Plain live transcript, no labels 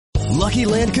Lucky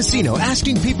Land Casino,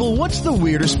 asking people, what's the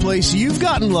weirdest place you've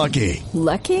gotten lucky?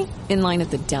 Lucky? In line at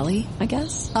the deli, I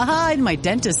guess? Aha, in my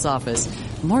dentist's office.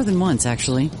 More than once,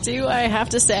 actually. Do I have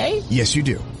to say? Yes, you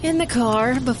do. In the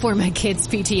car before my kids'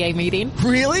 PTA meeting.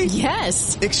 Really?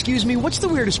 Yes. Excuse me, what's the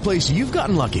weirdest place you've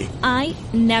gotten lucky? I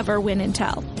never win and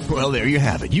tell. Well, there you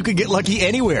have it. You can get lucky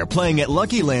anywhere, playing at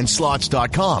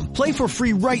LuckyLandSlots.com. Play for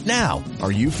free right now.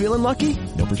 Are you feeling lucky?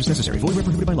 No purchase necessary. Void where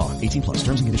prohibited by law. 18 plus.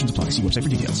 Terms and conditions apply. See website for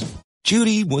details.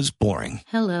 Judy was boring.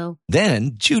 Hello.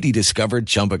 Then Judy discovered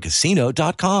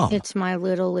ChumbaCasino.com. It's my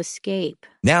little escape.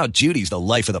 Now Judy's the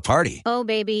life of the party. Oh,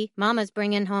 baby, mama's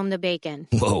bringing home the bacon.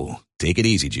 Whoa, take it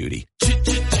easy, Judy.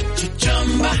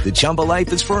 The Chumba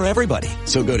life is for everybody.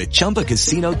 So go to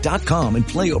ChumbaCasino.com and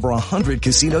play over 100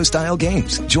 casino-style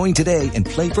games. Join today and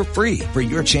play for free for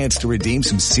your chance to redeem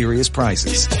some serious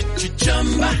prizes.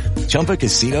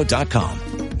 ChumbaCasino.com.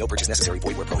 No purchase necessary.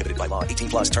 Void where prohibited by law. 18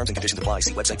 plus terms and conditions apply.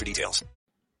 See website for details.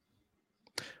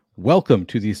 Welcome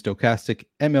to the Stochastic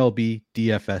MLB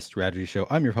DFS Strategy Show.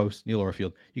 I'm your host, Neil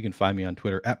Orfield. You can find me on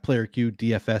Twitter at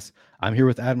PlayerQDFS. I'm here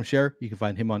with Adam Scher. You can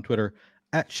find him on Twitter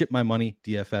at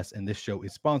ShipMyMoneyDFS. And this show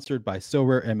is sponsored by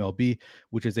SoRare MLB,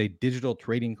 which is a digital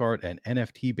trading card and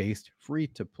NFT-based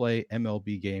free-to-play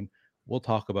MLB game. We'll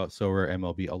talk about SoRare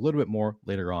MLB a little bit more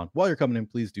later on. While you're coming in,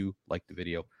 please do like the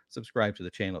video, subscribe to the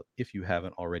channel if you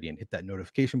haven't already, and hit that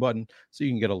notification button so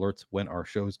you can get alerts when our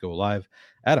shows go live.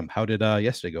 Adam, how did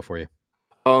yesterday go for you?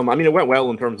 I mean, it went well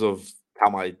in terms of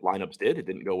how my lineups did. It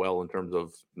didn't go well in terms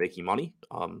of making money.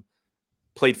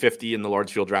 Played 50 in the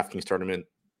large field DraftKings tournament,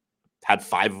 had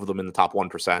 5 of them in the top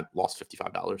 1%, lost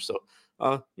 $55. So,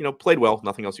 played well.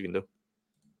 Nothing else you can do.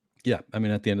 Yeah, I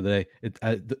mean, at the end of the day,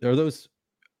 are those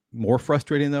more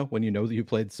frustrating though when you know that you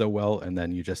played so well and then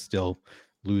you just still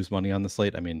lose money on the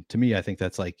slate? I mean, to me, I think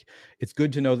that's like, it's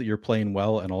good to know that you're playing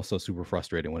well and also super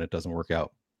frustrating when it doesn't work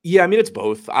out. Yeah, I mean, it's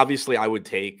both. Obviously, I would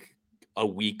take a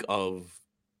week of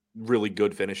really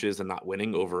good finishes and not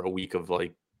winning over a week of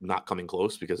like not coming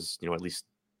close, because at least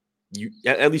you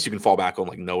can fall back on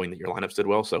like knowing that your lineups did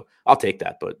well. So I'll take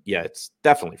that. But yeah, it's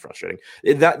definitely frustrating.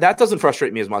 That doesn't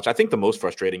frustrate me as much. I think the most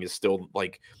frustrating is still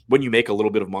like when you make a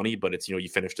little bit of money, but it's you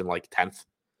finished in like 10th.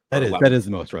 That is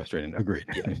the most frustrating. Agreed.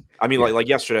 Yeah. I mean, like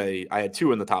yesterday, I had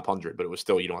 2 in the top 100, but it was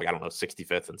still, like, I don't know,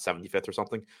 65th and 75th or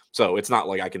something. So it's not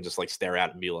like I can just like stare at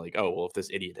it and be like, oh, well, if this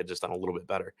idiot had just done a little bit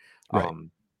better. Right.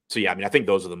 So yeah, I mean, I think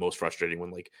those are the most frustrating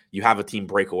when like you have a team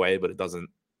break away, but it doesn't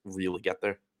really get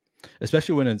there.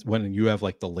 Especially when you have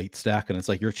like the late stack and it's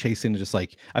like you're chasing, just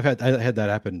like I had that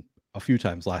happen a few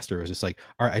times last year. It was just like,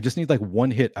 all right, I just need like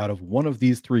one hit out of one of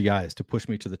these 3 guys to push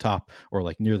me to the top or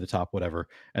like near the top, whatever.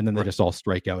 And then they just all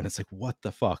strike out and it's like, what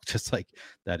the fuck? Just like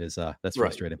that's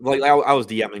frustrating. Like I was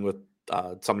DMing with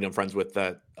somebody I'm friends with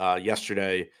that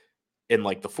yesterday in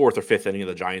like the 4th or 5th inning of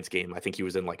the Giants game. I think he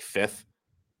was in like 5th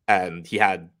and he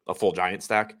had a full Giant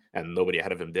stack and nobody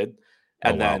ahead of him did.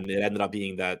 And then it ended up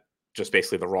being that just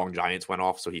basically the wrong Giants went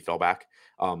off, so he fell back.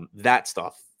 That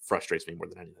stuff frustrates me more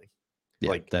than anything.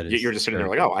 Yeah, like that is you're just sitting there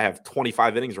like, oh, I have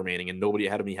 25 innings remaining and nobody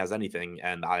ahead of me has anything,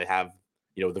 and I have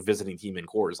the visiting team in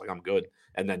cores, like I'm good,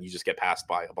 and then you just get passed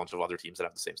by a bunch of other teams that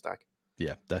have the same stack.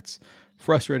 Yeah, that's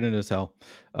frustrating as hell.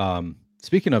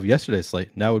 Speaking of yesterday's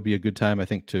slate, now would be a good time, I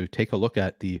think, to take a look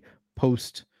at the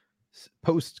post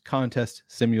contest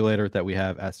simulator that we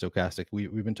have at Stochastic.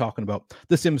 We've been talking about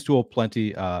the Sims tool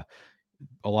plenty.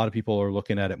 A lot of people are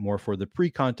looking at it more for the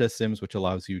pre-contest sims, which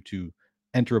allows you to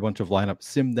enter a bunch of lineups,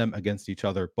 sim them against each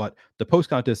other. But the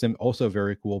post-contest sim also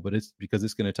very cool, but it's because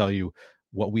it's going to tell you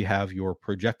what we have your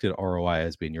projected ROI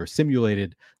as being, your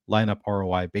simulated lineup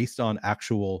ROI based on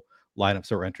actual lineups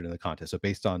that were entered in the contest. So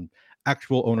based on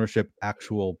actual ownership,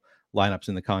 actual lineups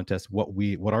in the contest, what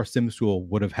our Sims tool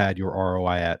would have had your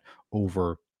ROI at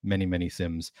over many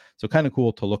sims. So kind of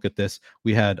cool to look at this.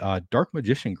 We had Dark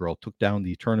Magician Girl took down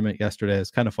the tournament yesterday. It's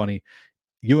kind of funny.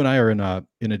 You and I are in a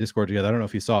Discord together. I don't know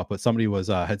if you saw it, but somebody was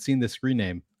had seen this screen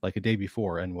name like a day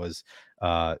before and was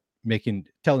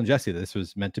telling Jesse that this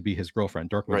was meant to be his girlfriend,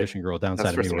 Dark Magician Girl,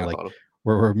 downside of me. We're like,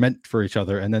 we're meant for each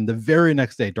other. And then the very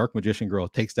next day, Dark Magician Girl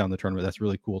takes down the tournament. That's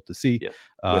really cool to see. Yeah.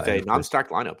 With a non-stacked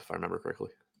lineup, if I remember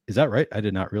correctly. Is that right? I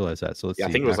did not realize that. So let's see.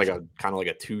 I think it was like a kind of like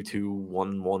a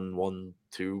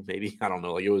 2-2-1-1-1-2, maybe. I don't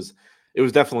know. Like it was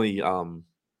definitely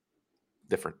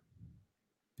different.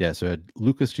 Yeah, so we had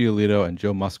Lucas Giolito and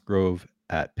Joe Musgrove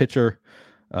at pitcher.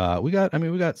 We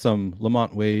got some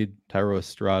Lamont Wade, Tyro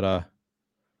Estrada,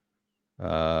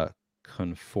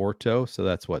 Conforto. So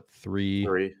that's what,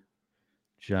 three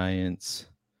Giants.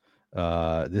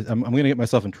 I'm going to get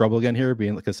myself in trouble again here,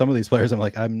 because some of these players,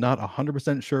 I'm not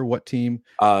 100% sure what team.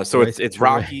 So it's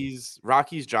Rockies,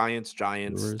 Giants,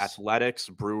 Brewers. Athletics,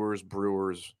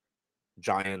 Brewers,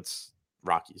 Giants,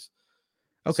 Rockies.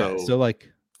 Okay, so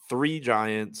 3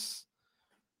 Giants,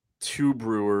 2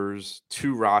 Brewers,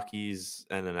 2 Rockies,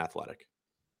 and an Athletic.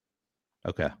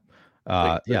 Okay.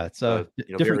 Yeah, it's a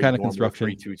different kind of construction.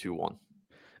 3-2-2-1.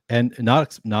 And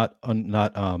not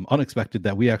unexpected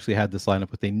that we actually had this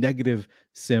lineup with a negative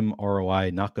sim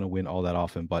ROI. Not going to win all that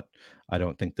often, but I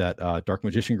don't think that Dark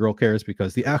Magician Girl cares,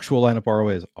 because the actual lineup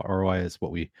ROI is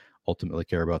what we ultimately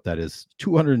care about. That is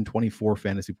 224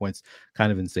 fantasy points,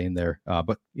 kind of insane there.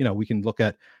 But we can look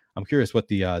at. I'm curious what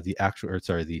the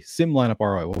sim lineup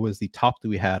ROI. What was the top that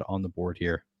we had on the board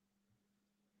here?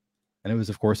 And it was,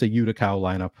 of course, a Utica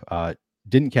lineup.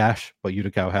 Didn't cash, but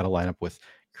Utica had a lineup with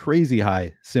crazy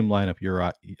high sim lineup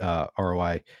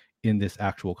ROI in this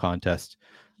actual contest.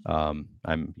 Clark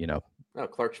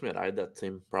Schmidt. I had that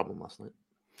same problem last night.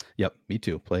 Yep, me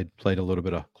too. Played a little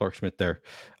bit of Clark Schmidt there.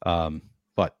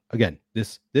 But again,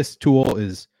 this tool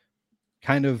is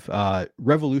kind of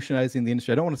revolutionizing the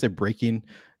industry. I don't want to say breaking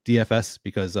DFS,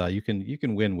 because you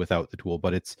can win without the tool,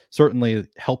 but it's certainly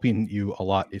helping you a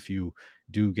lot if you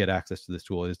do get access to this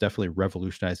tool. It is definitely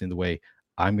revolutionizing the way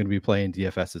I'm going to be playing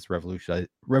DFS. It's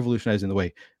revolutionizing the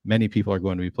way many people are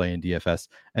going to be playing DFS,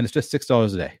 and it's just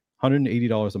 $6 a day,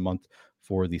 $180 a month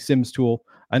for the Sims tool.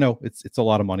 I know it's a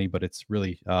lot of money, but it's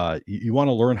really you want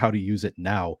to learn how to use it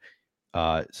now,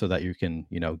 so that you can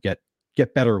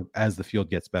get better as the field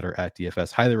gets better at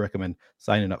DFS. Highly recommend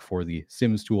signing up for the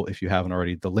Sims tool if you haven't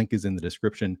already. The link is in the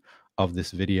description of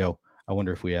this video. I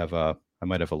wonder if we have I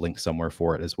might have a link somewhere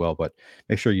for it as well, but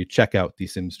make sure you check out the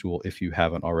Sims tool if you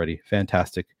haven't already.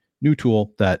 Fantastic new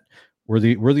tool that we're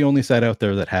the only site out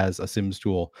there that has a Sims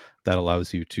tool that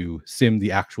allows you to sim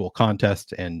the actual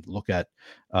contest and look at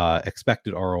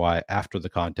expected ROI after the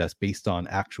contest based on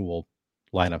actual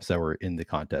lineups that were in the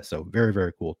contest. So very,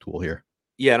 very cool tool here.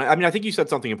 Yeah, and I mean, I think you said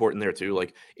something important there too.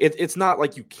 Like, it's not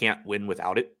like you can't win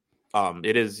without it.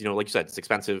 It is, like you said, it's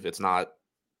expensive. It's not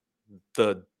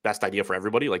the best idea for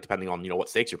everybody. Like, depending on what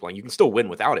stakes you're playing, you can still win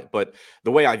without it. But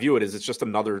the way I view it is, it's just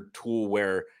another tool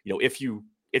where if you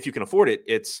can afford it,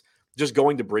 it's just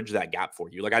going to bridge that gap for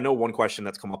you. Like, I know one question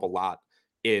that's come up a lot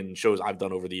in shows I've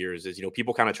done over the years is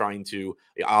people kind of trying to.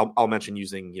 I'll mention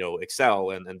using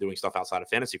Excel and doing stuff outside of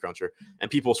Fantasy Cruncher, and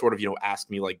people sort of ask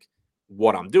me like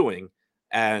what I'm doing.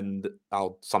 And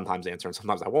I'll sometimes answer and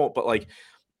sometimes I won't. But like,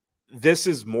 this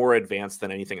is more advanced than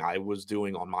anything I was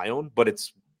doing on my own, but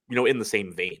it's, in the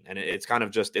same vein. And it's kind of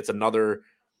just, it's another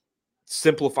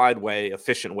simplified way,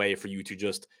 efficient way for you to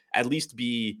just at least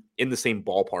be in the same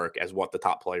ballpark as what the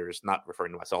top players, not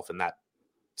referring to myself in that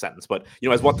sentence, but,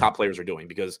 as what top players are doing,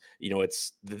 because,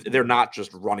 they're not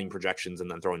just running projections and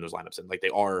then throwing those lineups in. Like, they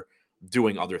are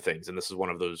doing other things. And this is one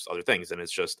of those other things. And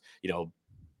it's just,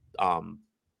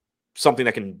 something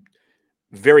that can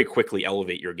very quickly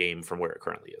elevate your game from where it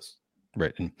currently is.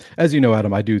 Right. And as you know,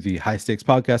 Adam, I do the High Stakes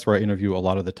podcast where I interview a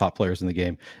lot of the top players in the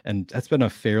game. And that's been a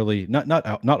fairly, not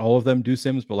all of them do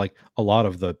Sims, but like a lot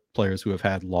of the players who have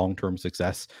had long-term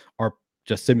success are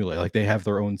just simulate. Like, they have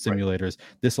their own simulators.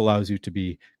 Right. This allows you to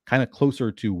be kind of closer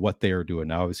to what they are doing.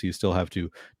 Now, obviously, you still have to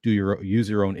use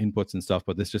your own inputs and stuff,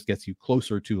 but this just gets you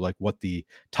closer to like what the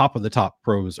top of the top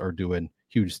pros are doing.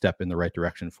 Huge step in the right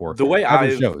direction for the way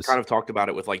I've kind of talked about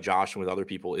it with like Josh and with other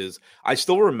people is, I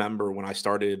still remember when I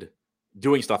started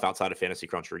doing stuff outside of Fantasy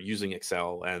Cruncher, using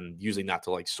Excel and using that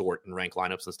to like sort and rank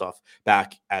lineups and stuff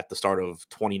back at the start of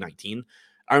 2019.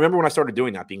 I remember when I started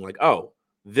doing that being like, oh,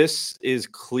 this is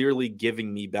clearly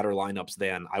giving me better lineups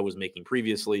than I was making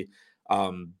previously.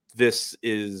 This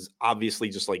is obviously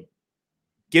just like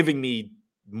giving me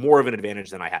more of an advantage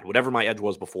than I had. Whatever my edge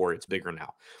was before, it's bigger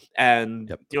now. And,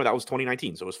 that was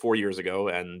 2019. So it was 4 years ago.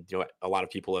 And, a lot of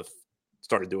people have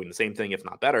started doing the same thing, if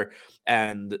not better.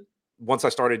 And once I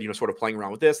started, sort of playing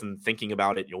around with this and thinking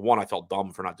about it, one, I felt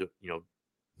dumb for not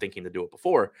thinking to do it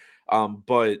before.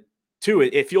 But two,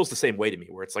 it feels the same way to me,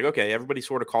 where it's like, okay, everybody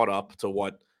sort of caught up to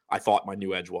what I thought my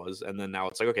new edge was. And then now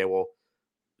it's like, okay, well,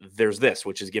 there's this,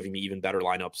 which is giving me even better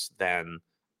lineups than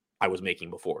I was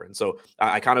making before. And so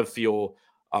I kind of feel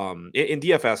in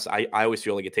DFS, I always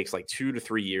feel like it takes like 2 to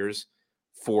 3 years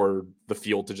for the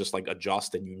field to just like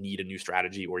adjust, and you need a new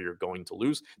strategy or you're going to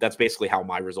lose. That's basically how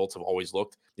my results have always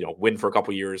looked. Win for a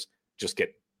couple of years, just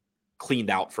get cleaned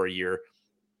out for a year,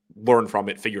 learn from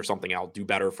it, figure something out, do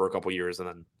better for a couple of years, and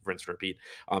then rinse and repeat.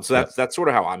 So that's sort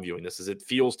of how I'm viewing this. Is it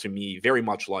feels to me very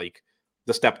much like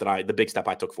the big step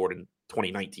I took forward in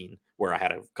 2019, where I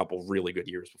had a couple really good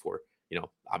years before,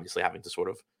 obviously having to sort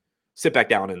of sit back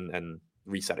down and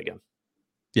reset again.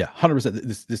 Yeah,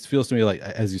 100%. This feels to me like,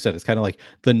 as you said, it's kind of like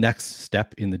the next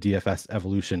step in the DFS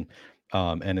evolution.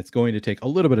 And it's going to take a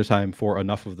little bit of time for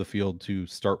enough of the field to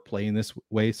start playing this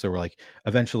way. So we're like,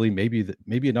 eventually, maybe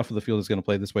enough of the field is going to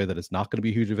play this way that it's not going to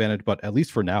be a huge advantage. But at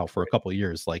least for now, for a couple of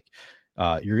years, like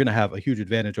you're going to have a huge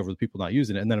advantage over the people not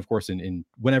using it. And then, of course, in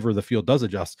whenever the field does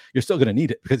adjust, you're still going to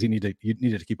need it because you need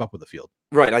it to keep up with the field.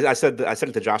 Right. I said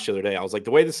it to Josh the other day. I was like,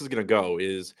 the way this is going to go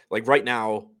is like right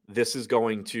now, this is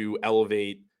going to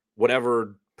elevate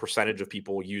whatever percentage of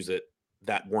people use it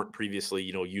that weren't previously,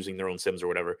 using their own Sims or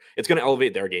whatever. It's going to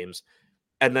elevate their games.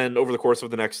 And then over the course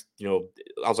of the next,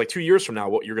 I was like 2 years from now,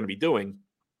 what you're going to be doing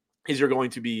is you're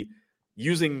going to be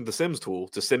using the Sims tool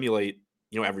to simulate,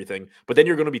 everything. But then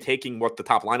you're going to be taking what the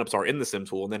top lineups are in the Sim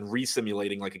tool and then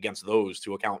re-simulating like against those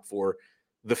to account for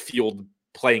the field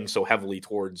playing so heavily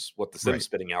towards what the Sim's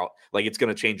spitting out. Like it's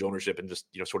going to change ownership and just,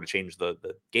 sort of change the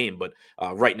game. But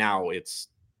right now it's,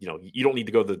 you don't need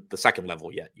to go the second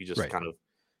level yet. You just kind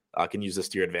of can use this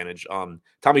to your advantage.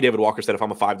 Tommy David Walker said, if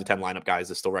I'm a 5 to 10 lineup guy, is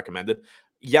this still recommended?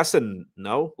 Yes and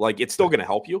no. Like it's still going to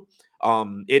help you.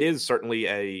 It is certainly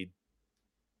a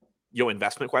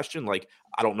investment question. Like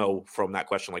I don't know from that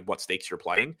question like what stakes you're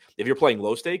playing. If you're playing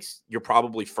low stakes, you're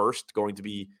probably first going to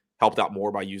be helped out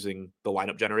more by using the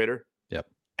lineup generator. Yep.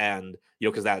 And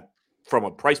because that from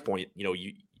a price point,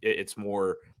 it's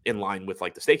more in line with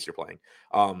like the stakes you're playing.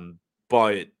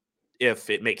 But if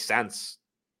it makes sense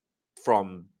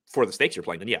for the stakes you're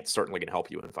playing, then yeah, it's certainly going to help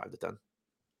you in 5 to 10.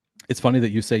 It's funny that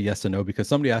you say yes and no because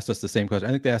somebody asked us the same question.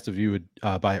 I think they asked if you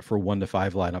would buy it for 1 to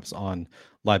 5 lineups on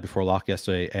Live Before Lock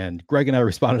yesterday. And Greg and I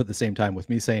responded at the same time with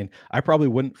me saying, I probably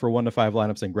wouldn't for 1 to 5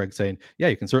 lineups. And Greg saying, yeah,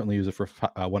 you can certainly use it for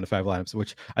 1 to 5 lineups,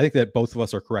 which I think that both of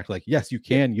us are correct. Like, yes, you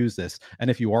can use this. And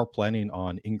if you are planning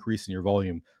on increasing your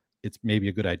volume, it's maybe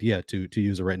a good idea to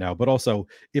use it right now. But also,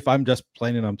 if I'm just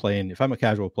planning on playing, if I'm a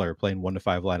casual player playing 1 to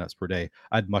 5 lineups per day,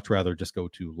 I'd much rather just go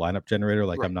to lineup generator.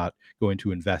 Like I'm not going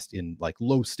to invest in like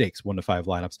low stakes 1 to 5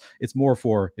 lineups. It's more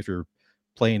for if you're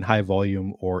playing high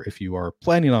volume or if you are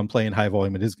planning on playing high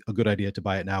volume, it is a good idea to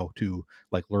buy it now to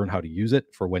like learn how to use it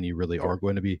for when you really are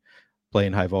going to be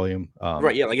playing high volume.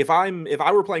 Right. Yeah. Like if I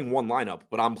were playing one lineup,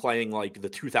 but I'm playing like the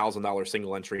 $2,000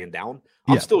 single entry and down,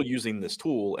 I'm still using this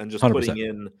tool and just 100%. Putting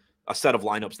in a set of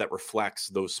lineups that reflects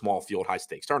those small field high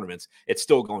stakes tournaments. It's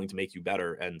still going to make you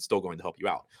better and still going to help you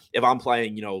out. If I'm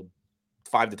playing,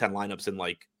 5 to 10 lineups in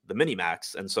like the mini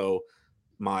max, and so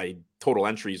my total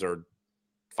entries are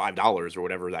 $5 or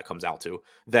whatever that comes out to,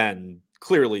 then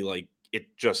clearly like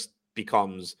it just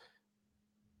becomes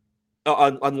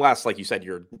unless, like you said,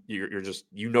 you're just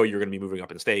you're going to be moving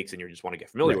up in stakes and you just want to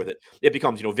get familiar with it. It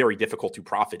becomes very difficult to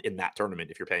profit in that tournament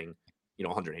if you're paying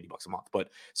 $180 a month. But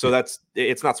so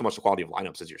it's not so much the quality of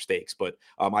lineups as your stakes. But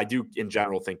I do in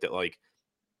general think that like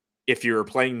if you're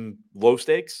playing low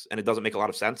stakes and it doesn't make a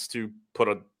lot of sense to put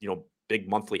a big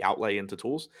monthly outlay into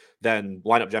tools, then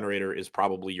lineup generator is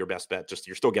probably your best bet. Just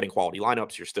you're still getting quality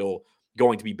lineups. You're still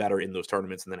going to be better in those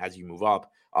tournaments. And then as you move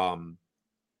up,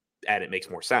 and it makes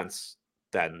more sense,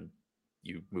 then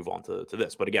you move on to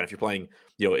this. But again, if you're playing,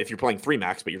 if you're playing 3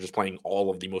 max, but you're just playing all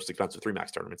of the most expensive 3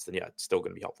 max tournaments, then yeah, it's still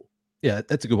going to be helpful. Yeah,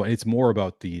 that's a good one. It's more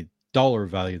about the dollar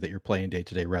value that you're playing day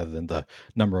to day rather than the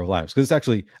number of lineups. Because it's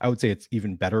actually, I would say it's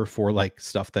even better for like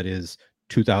stuff that is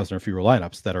 2,000 or fewer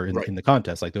lineups that are in the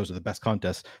contest. Like those are the best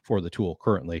contests for the tool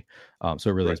currently. So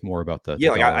it really is more about the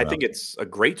like I think it's a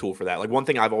great tool for that. Like one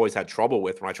thing I've always had trouble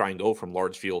with when I try and go from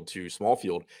large field to small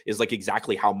field is like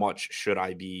exactly how much should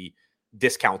I be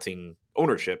discounting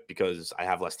ownership because I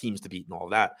have less teams to beat and all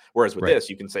of that. Whereas with this,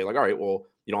 you can say like, all right, well,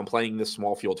 I'm playing this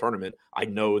small field tournament. I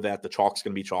know that the chalk's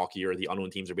going to be chalky or the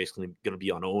unknown teams are basically going to be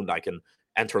unowned. I can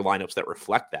enter lineups that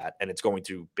reflect that. And it's going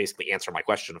to basically answer my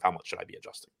question of how much should I be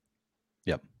adjusting.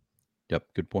 Yep.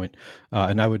 Good point.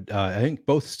 And I think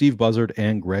both Steve Buzzard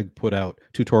and Greg put out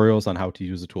tutorials on how to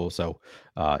use the tool. So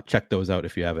check those out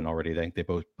if you haven't already. I think they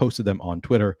both posted them on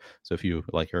Twitter. So if you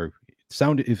like if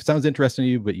it sounds interesting to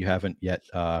you, but you haven't yet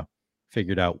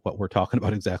figured out what we're talking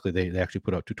about exactly, they actually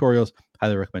put out tutorials.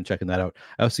 Highly recommend checking that out.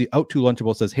 I also see Out to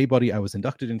Lunchable says, hey buddy, I was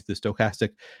inducted into the Stochastic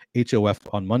HOF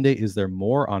on Monday. Is there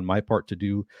more on my part to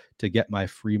do to get my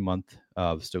free month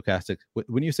of Stochastic?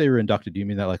 When you say you're inducted, do you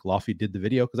mean that like Lofty did the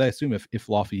video? Because I assume if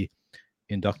Lofty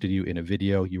inducted you in a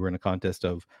video, you were in a contest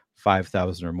of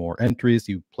 5,000 or more entries,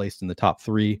 you placed in the top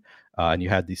 3, and you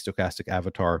had the Stochastic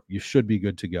avatar, you should be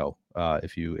good to go.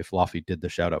 If Lofty did the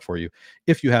shout out for you,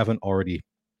 if you haven't already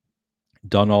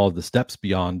done all of the steps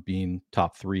beyond being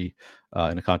top 3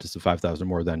 in a contest of 5,000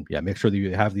 more, then make sure that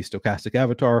you have the Stochastic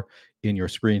avatar in your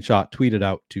screenshot, tweet it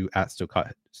out to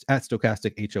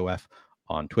 @Stochastic HOF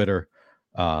on Twitter.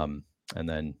 And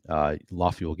then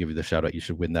Lofty will give you the shout out. You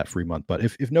should win that free month. But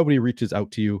if nobody reaches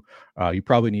out to you, you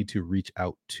probably need to reach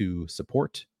out to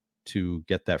support to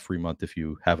get that free month if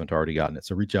you haven't already gotten it.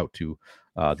 So reach out to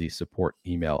the support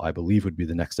email, I believe would be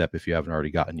the next step if you haven't already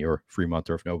gotten your free month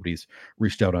or if nobody's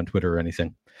reached out on Twitter or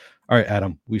anything. All right,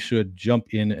 Adam, we should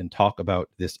jump in and talk about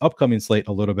this upcoming slate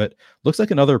a little bit. Looks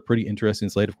like another pretty interesting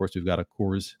slate. Of course, we've got a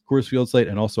Coors Field slate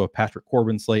and also a Patrick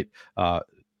Corbin slate.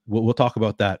 We'll talk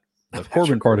about that, the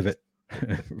Corbin part of it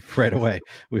right away.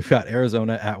 We've got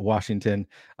Arizona at Washington.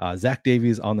 Zach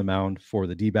Davies on the mound for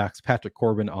the D-backs. Patrick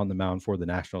Corbin on the mound for the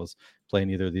Nationals. Playing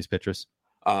either of these pitchers?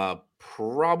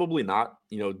 Probably not.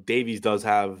 Davies does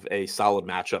have a solid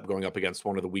matchup going up against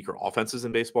one of the weaker offenses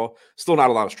in baseball. Still not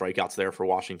a lot of strikeouts there for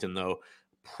Washington, though.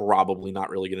 Probably not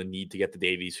really going to need to get to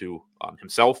Davies, who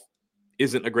himself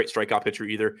isn't a great strikeout pitcher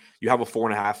either. You have a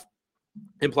 4.5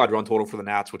 implied run total for the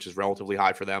Nats, which is relatively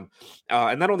high for them.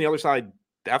 And then on the other side,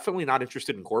 definitely not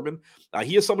interested in Corbin.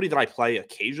 He is somebody that I play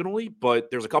occasionally, but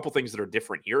there's a couple things that are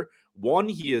different here. One,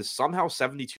 he is somehow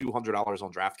 $7,200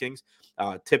 on DraftKings.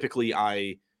 Typically,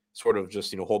 I sort of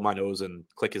just hold my nose and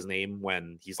click his name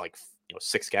when he's like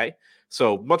 6K.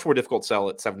 So much more difficult to sell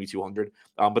at 7,200.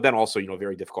 But then also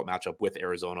very difficult matchup with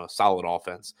Arizona, solid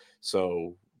offense.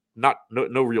 So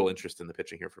no real interest in the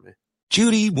pitching here for me.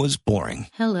 Judy was boring.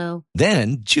 Hello.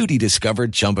 Then Judy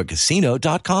discovered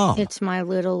ChumbaCasino.com. It's my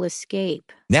little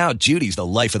escape. Now Judy's the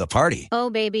life of the party. Oh,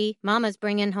 baby, mama's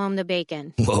bringing home the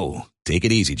bacon. Whoa, take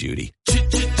it easy, Judy.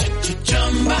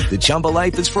 The Chumba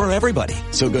life is for everybody.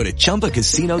 So go to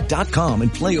ChumbaCasino.com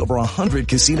and play over 100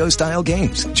 casino-style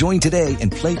games. Join today and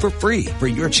play for free for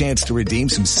your chance to redeem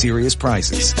some serious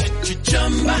prizes.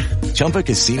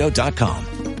 ChumbaCasino.com.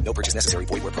 No purchase necessary.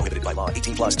 Void where prohibited by law.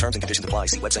 18 plus terms and conditions apply.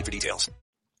 See website for details.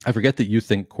 I forget that you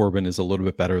think Corbin is a little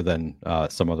bit better than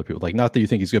some other people. Like, not that you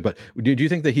think he's good, but do you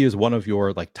think that he is one of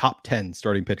your top 10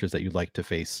 starting pitchers that you'd like to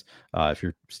face if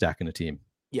you're stacking a team?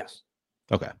 Yes.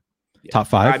 Okay. Yeah. Top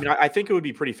 5? I mean, I think it would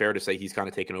be pretty fair to say he's kind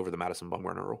of taken over the Madison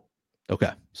Bumgarner role. Okay.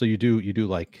 So you do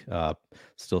like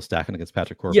still stacking against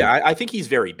Patrick Corbin? Yeah, I think he's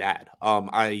very bad.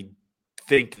 I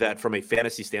think that from a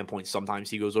fantasy standpoint, sometimes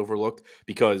he goes overlooked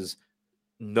because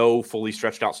no fully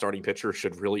stretched out starting pitcher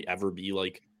should really ever be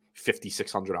like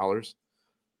 $5,600,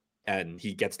 and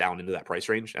he gets down into that price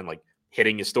range, and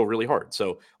hitting is still really hard.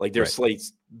 So there's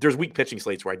slates, there's weak pitching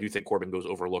slates where I do think Corbin goes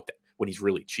overlooked when he's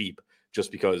really cheap,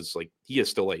 just because he is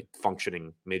still a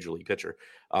functioning major league pitcher.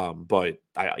 But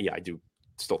I do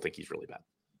still think he's really bad.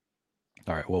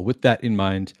 All right. Well, with that in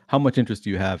mind, how much interest do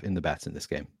you have in the bats in this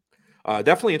game?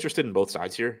 Definitely interested in both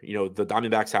sides here. The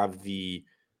Diamondbacks have the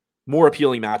more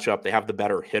appealing matchup. They have the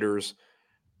better hitters.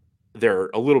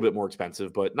 They're a little bit more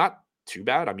expensive, but not too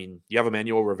bad. I mean, you have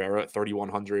Emmanuel Rivera at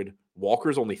 3,100.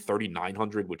 Walker's only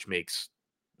 3,900, which makes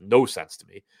no sense to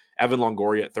me. Evan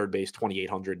Longoria at third base,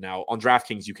 2,800. Now, on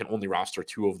DraftKings, you can only roster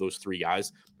 2 of those 3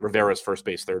 guys. Rivera's first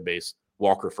base, third base,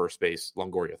 Walker first base,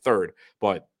 Longoria third.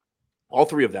 But all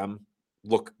 3 of them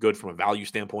look good from a value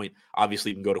standpoint. Obviously,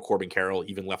 you can go to Corbin Carroll,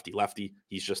 even lefty.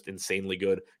 He's just insanely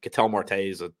good. Ketel Marte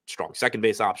is a strong second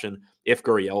base option. If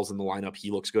Gurriel's in the lineup,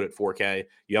 he looks good at 4K.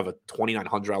 You have a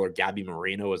 $2,900 Gabby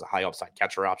Moreno as a high upside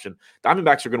catcher option.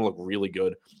 Diamondbacks are going to look really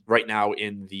good right now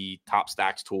in the top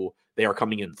stacks tool. They are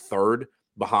coming in third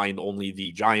behind only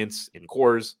the Giants in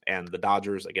Coors and the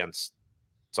Dodgers against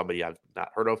somebody I've not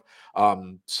heard of.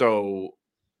 So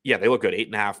yeah, they look good.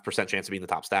 8.5% chance of being the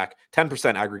top stack,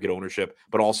 10% aggregate ownership,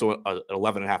 but also an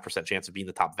 11.5% chance of being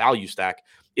the top value stack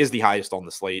is the highest on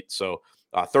the slate. So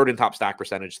third in top stack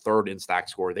percentage, third in stack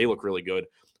score. They look really good.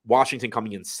 Washington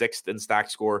coming in 6th in stack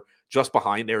score, just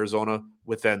behind Arizona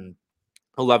with an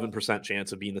 11%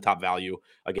 chance of being the top value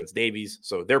against Davies.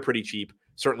 So they're pretty cheap.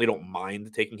 Certainly don't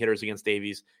mind taking hitters against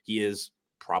Davies. He is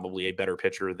probably a better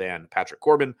pitcher than Patrick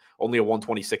Corbin. Only a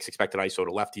 126 expected ISO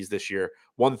to lefties this year,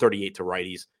 138 to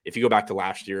righties. If you go back to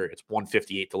last year, it's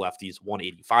 158 to lefties,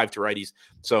 185 to righties.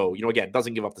 So, again,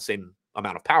 doesn't give up the same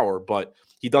amount of power, but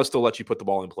he does still let you put the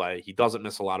ball in play. He doesn't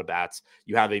miss a lot of bats.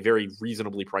 You have a very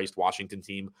reasonably priced Washington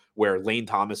team where Lane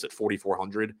Thomas at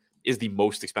 4,400 is the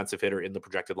most expensive hitter in the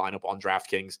projected lineup on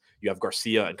DraftKings. You have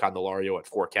Garcia and Candelario at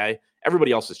 4K.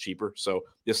 Everybody else is cheaper. So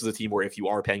this is a team where if you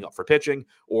are paying up for pitching,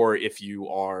 or if you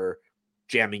are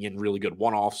jamming in really good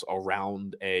one-offs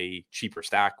around a cheaper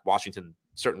stack, Washington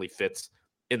certainly fits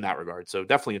in that regard. So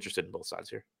definitely interested in both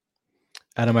sides here.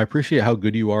 Adam, I appreciate how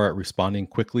good you are at responding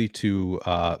quickly to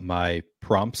my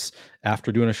prompts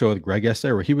after doing a show with Greg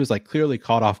yesterday, where he was like clearly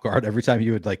caught off guard every time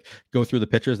he would like go through the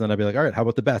pitchers. And then I'd be like, all right, how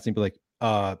about the bats? And he'd be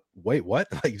like, wait, what?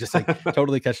 Like just like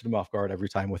totally catching him off guard every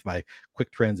time with my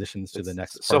quick transitions to the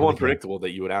next part so of the unpredictable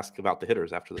that you would ask about the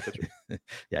hitters after the pitchers.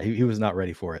 Yeah, he was not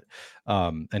ready for it.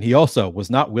 And he also was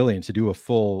not willing to do a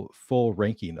full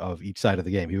ranking of each side of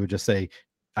the game. He would just say,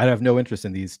 I have no interest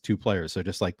in these two players, so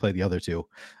just like play the other two.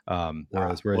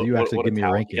 Whereas you actually give me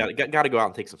a ranking. Got to go out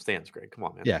and take some stands, Greg. Come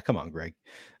on, man. Yeah, come on, Greg.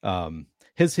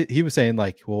 He was saying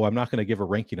like, well, I'm not going to give a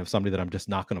ranking of somebody that I'm just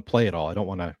not going to play at all. I don't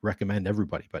want to recommend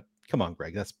everybody, but come on,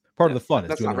 Greg, that's part of the fun.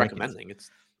 That's not recommending.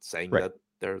 It's saying that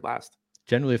they're last.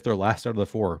 Generally, if they're last out of the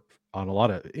four on a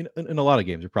lot of in a lot of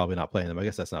games, you're probably not playing them. I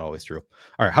guess that's not always true.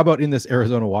 All right, how about in this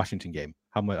Arizona-Washington game?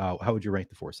 How would you rank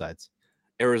the four sides?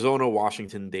 Arizona,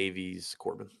 Washington, Davies,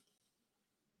 Corbin.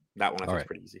 That one I think is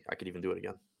pretty easy. I could even do it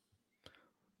again.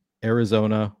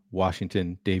 Arizona,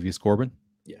 Washington, Davies, Corbin.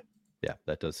 Yeah,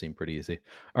 that does seem pretty easy.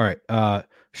 All right,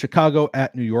 Chicago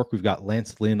at New York. We've got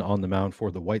Lance Lynn on the mound for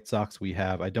the White Sox.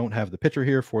 I don't have the pitcher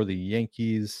here for the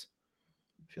Yankees.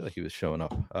 I feel like he was showing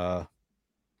up.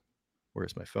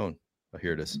 Where's my phone? Oh,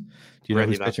 here it is. Do you know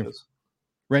who's pitching?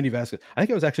 Randy Vasquez. I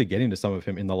think I was actually getting to some of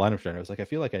him in the lineup trend. I was like, I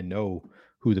feel like I know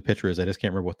who the pitcher is. I just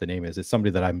can't remember what the name is. It's somebody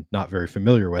that I'm not very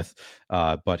familiar with,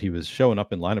 but he was showing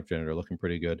up in lineup generator looking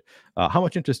pretty good. How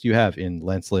much interest do you have in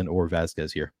Lance Lynn or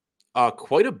Vasquez here?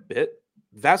 Quite a bit.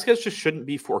 Vasquez just shouldn't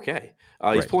be 4K.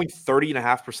 He's pulling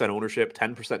 30.5% ownership,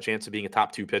 10% chance of being a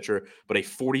top two pitcher, but a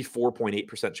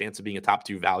 44.8% chance of being a top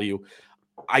two value.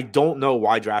 I don't know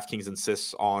why DraftKings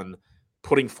insists on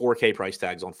putting 4K price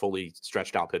tags on fully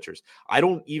stretched out pitchers. I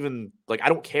don't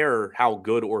care how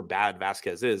good or bad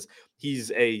Vasquez is.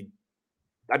 I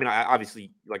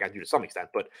obviously I do to some extent,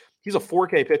 but he's a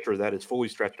 4K pitcher that is fully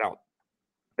stretched out.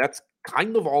 That's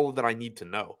kind of all that I need to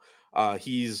know.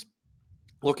 He's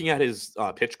looking at his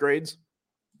pitch grades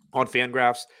on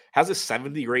FanGraphs, has a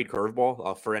 70 grade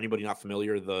curveball. For anybody not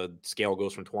familiar, the scale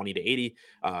goes from 20 to 80,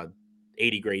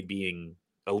 80 grade being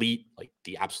elite, like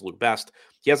the absolute best.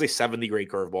 He has a 70 grade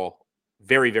curveball,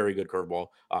 very, very good curveball,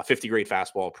 50 grade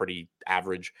fastball, pretty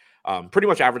average, pretty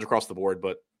much average across the board,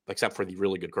 but except for the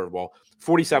really good curveball.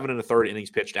 47 and a third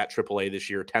innings pitched at AAA this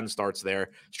year, 10 starts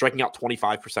there, striking out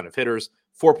 25% of hitters,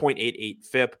 4.88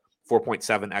 FIP,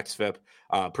 4.7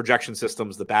 xFIP. Projection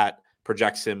systems, the bat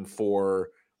projects him for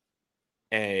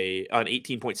an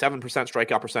 18.7%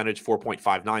 strikeout percentage,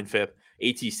 4.59 FIP.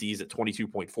 ATCs at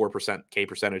 22.4% K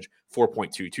percentage,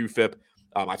 4.22 FIP.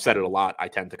 I've said it a lot. I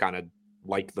tend to kind of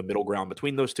like the middle ground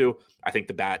between those two. I think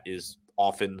the bat is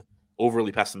often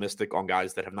overly pessimistic on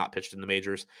guys that have not pitched in the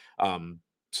majors.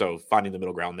 So finding the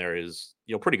middle ground there is,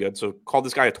 pretty good. So call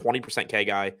this guy a 20% K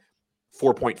guy,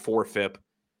 4.4 FIP.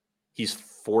 He's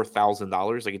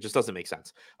 $4,000. Like, it just doesn't make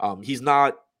sense. He's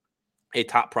not a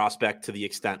top prospect to the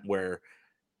extent where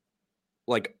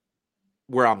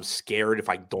I'm scared if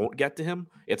I don't get to him.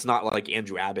 It's not like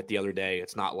Andrew Abbott the other day.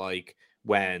 It's not like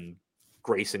when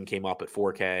Grayson came up at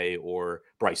 4K or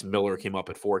Bryce Miller came up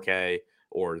at 4K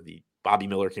or the Bobby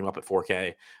Miller came up at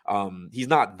 4K. He's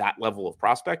not that level of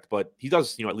prospect, but he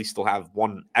does, at least still have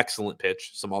one excellent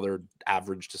pitch, some other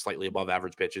average to slightly above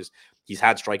average pitches. He's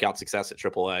had strikeout success at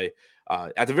AAA.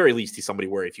 At the very least, he's somebody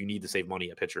where if you need to save money,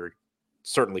 a pitcher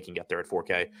certainly can get there at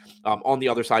 4K. On the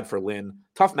other side for Lynn,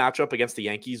 tough matchup against the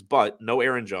Yankees, but no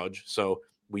Aaron Judge. So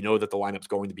we know that the lineup's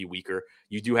going to be weaker.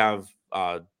 You do have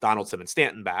Donaldson and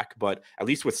Stanton back, but at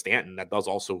least with Stanton, that does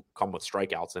also come with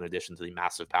strikeouts in addition to the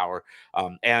massive power.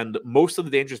 And most of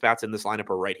the dangerous bats in this lineup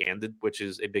are right-handed, which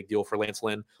is a big deal for Lance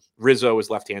Lynn. Rizzo is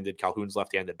left-handed, Calhoun's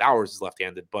left-handed, Bowers is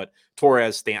left-handed, but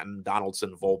Torres, Stanton,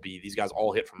 Donaldson, Volpe, these guys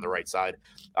all hit from the right side.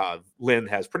 Lynn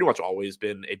has pretty much always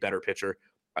been a better pitcher,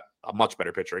 a much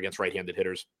better pitcher against right-handed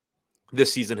hitters.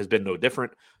 This season has been no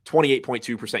different.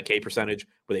 28.2% K percentage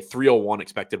with a 301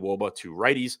 expected WOBA to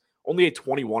righties. Only a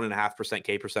 21.5%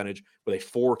 K percentage with a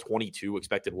 422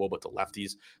 expected WOBA to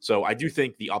lefties. So I do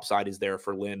think the upside is there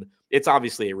for Lynn. It's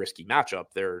obviously a risky matchup.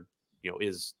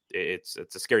 It's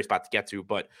a scary spot to get to,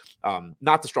 but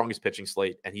not the strongest pitching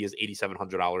slate. And he is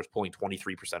 $8,700, pulling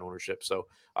 23% ownership. So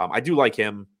I do like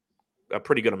him a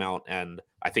pretty good amount. And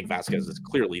I think Vasquez is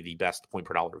clearly the best point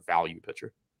per dollar value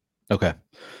pitcher. Okay.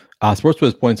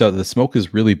 SportsBuzz points out that the smoke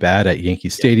is really bad at Yankee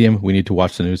Stadium. We need to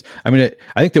watch the news. I mean,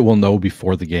 I think that we'll know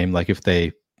before the game. Like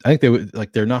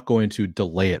they're not going to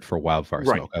delay it for wildfire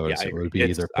smoke. I would say it would be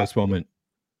either postponement.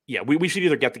 We should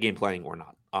either get the game playing or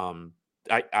not.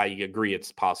 I agree.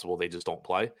 It's possible they just don't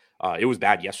play. It was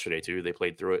bad yesterday too. They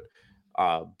played through it.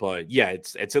 But yeah,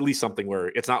 it's at least something where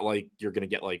it's not like you're going to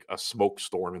get like a smoke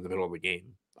storm in the middle of the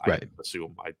game. I Right.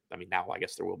 assume. I mean, now I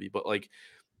guess there will be, but like,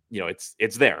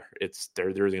 it's there.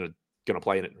 They're gonna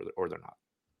play in it or they're not.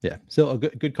 Yeah, still a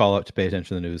good call out to pay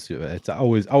attention to the news. It's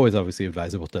always obviously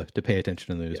advisable to pay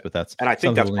attention to the news, Yeah. but that's And I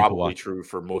think something that's we'll need to probably watch. true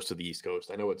for most of the East Coast.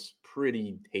 I know it's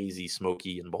pretty hazy,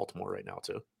 smoky in Baltimore right now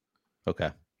too. Okay.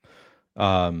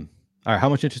 All right. How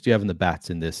much interest do you have in the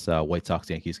bats in this White Sox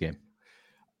Yankees game?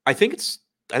 I think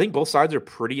both sides are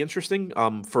pretty interesting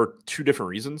for two different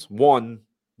reasons. One,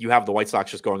 you have the White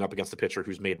Sox just going up against a pitcher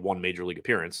who's made one major league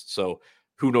appearance. So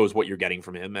who knows what you're getting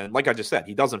from him. And like I just said,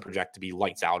 he doesn't project to be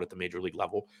lights out at the major league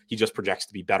level. He just projects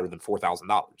to be better than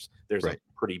 $4,000. There's Right.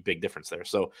 a pretty big difference there.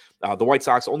 So the White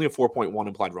Sox only a 4.1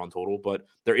 implied run total, but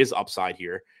there is upside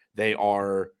here. They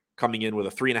are coming in with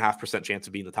a 3.5% chance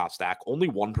of being the top stack, only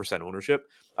 1% ownership.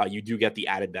 You do get the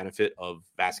added benefit of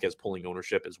Vasquez pulling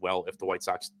ownership as well if the White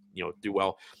Sox, do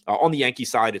well. On the Yankee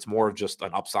side, it's more of just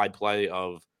an upside play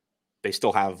of they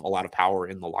still have a lot of power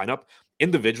in the lineup.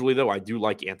 Individually, though, I do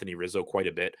like Anthony Rizzo quite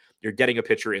a bit. You're getting a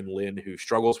pitcher in Lynn who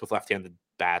struggles with left-handed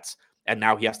bats, and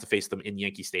now he has to face them in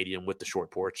Yankee Stadium with the short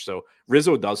porch. So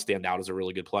Rizzo does stand out as a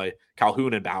really good play.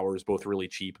 Calhoun and Bowers, both really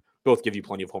cheap, both give you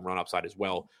plenty of home run upside as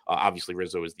well. Obviously,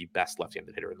 Rizzo is the best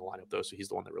left-handed hitter in the lineup, though, so he's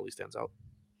the one that really stands out.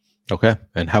 Okay.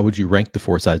 And how would you rank the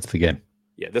four sides of the game?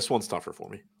 Yeah, this one's tougher for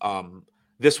me.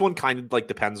 This one kind of like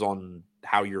depends on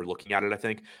how you're looking at it, I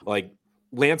think. Like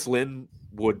Lance Lynn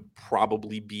would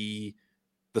probably be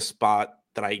the spot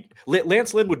that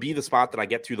Lance Lynn would be the spot that I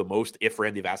get to the most if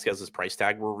Randy Vasquez's price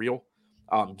tag were real.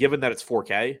 Given that it's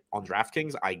 4K on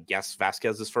DraftKings, I guess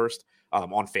Vasquez is first.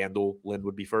 On FanDuel, Lynn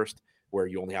would be first, where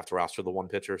you only have to roster the one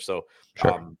pitcher. So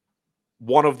Sure.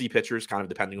 One of the pitchers, kind of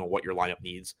depending on what your lineup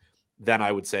needs. Then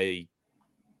I would say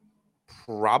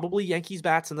probably Yankees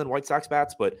bats and then White Sox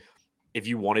bats. But if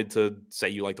you wanted to say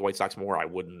you like the White Sox more, I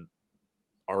wouldn't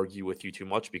argue with you too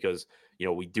much because,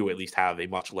 we do at least have a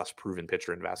much less proven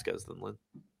pitcher in Vasquez than Lynn.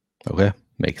 Okay.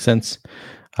 Makes sense.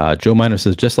 Joe Miner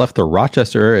says, just left the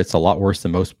Rochester. It's a lot worse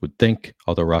than most would think,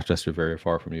 although Rochester very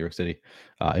far from New York City.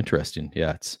 Interesting.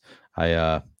 Yeah.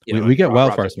 We get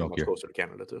wildfire smoke here. Closer to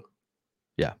Canada too.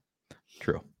 Yeah,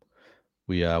 true.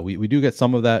 We do get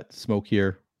some of that smoke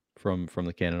here from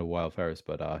the Canada wildfires,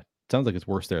 but it sounds like it's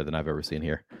worse there than I've ever seen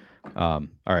here. All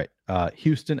right.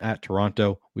 Houston at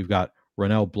Toronto. We've got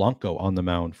Ronel Blanco on the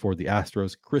mound for the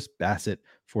Astros, Chris Bassett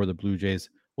for the Blue Jays.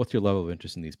 What's your level of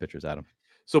interest in these pitchers, Adam?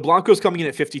 So Blanco's coming in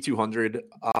at 5,200.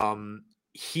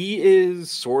 He is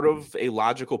sort of a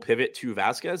logical pivot to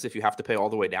Vasquez if you have to pay all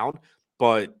the way down.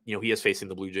 But, he is facing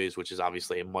the Blue Jays, which is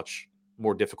obviously a much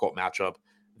more difficult matchup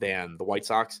than the White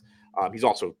Sox. He's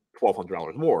also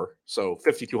 $1,200 more. So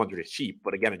 5,200 is cheap.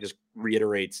 But again, it just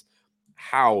reiterates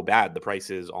how bad the price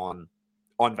is on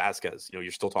Vasquez. You're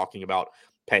still talking about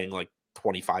paying like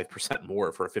 25%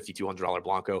 more for a $5,200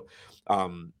 Blanco.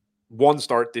 One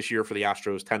start this year for the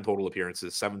Astros, 10 total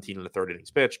appearances, 17 in the third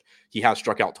innings pitched. He has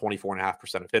struck out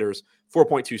 24.5% of hitters,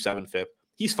 4.27 FIP.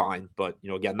 He's fine, but,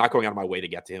 again, not going out of my way to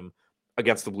get to him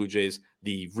against the Blue Jays.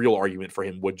 The real argument for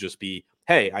him would just be,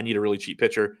 hey, I need a really cheap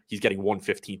pitcher. He's getting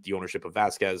 1/15 the ownership of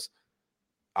Vasquez.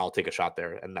 I'll take a shot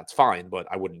there, and that's fine, but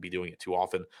I wouldn't be doing it too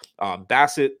often.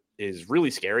 Bassett is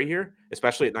really scary here,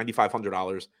 especially at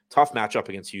 $9,500. Tough matchup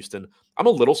against Houston. I'm a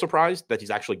little surprised that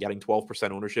he's actually getting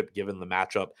 12% ownership given the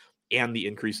matchup and the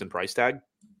increase in price tag.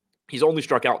 He's only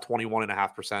struck out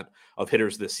 21.5% of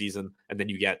hitters this season, and then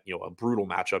you get a brutal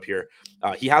matchup here.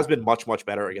 He has been much, much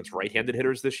better against right-handed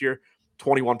hitters this year.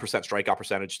 21% strikeout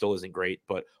percentage still isn't great,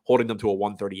 but holding them to a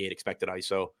 138 expected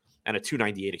ISO and a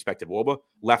 298 expected WOBA.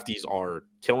 Lefties are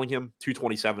killing him.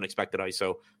 227 expected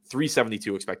ISO,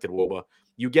 372 expected WOBA.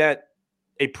 You get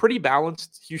a pretty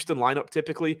balanced Houston lineup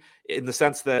typically in the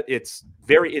sense that it's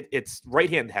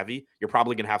right-hand heavy. You're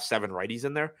probably going to have 7 righties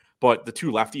in there, but the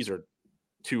 2 lefties are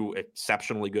 2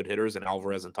 exceptionally good hitters, and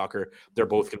Alvarez and Tucker, they're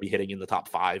both going to be hitting in the top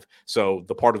 5. So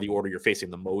the part of the order you're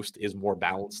facing the most is more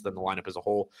balanced than the lineup as a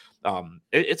whole.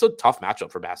 It's a tough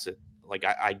matchup for Bassett. Like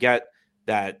I get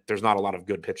that there's not a lot of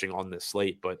good pitching on this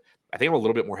slate, but I think I'm a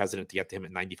little bit more hesitant to get to him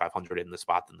at 9,500 in the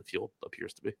spot than the field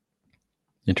appears to be.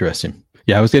 Interesting.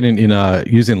 Yeah, I was getting in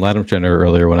using Ladder Generator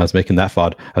earlier when I was making that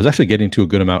FOD. I was actually getting to a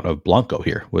good amount of Blanco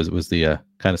here. Was the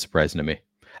kind of surprising to me.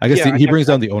 I guess he brings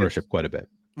down the ownership quite a bit.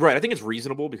 Right. I think it's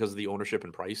reasonable because of the ownership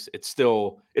and price. It's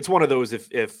one of those,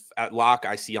 if at lock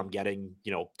I see I'm getting,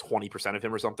 20% of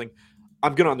him or something,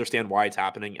 I'm going to understand why it's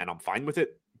happening and I'm fine with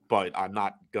it, but I'm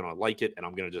not going to like it. And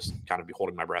I'm going to just kind of be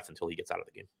holding my breath until he gets out of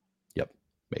the game. Yep.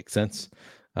 Makes sense.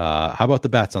 How about the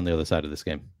bats on the other side of this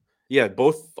game? Yeah,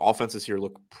 both offenses here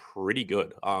look pretty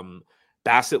good.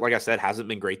 Bassett, like I said, hasn't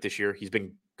been great this year. He's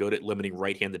been good at limiting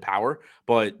right-handed power,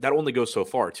 but that only goes so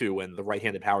far too. When the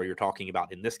right-handed power you're talking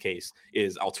about in this case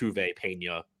is Altuve,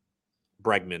 Pena,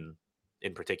 Bregman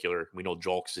in particular. We know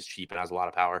Julks is cheap and has a lot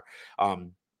of power.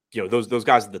 Those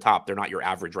guys at the top, they're not your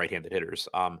average right-handed hitters.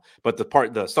 But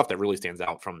the stuff that really stands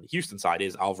out from the Houston side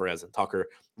is Alvarez and Tucker.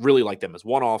 Really like them as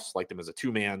one-offs, like them as a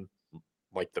two-man,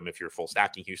 like them if you're full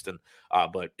stacking Houston.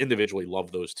 But individually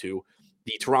love those two.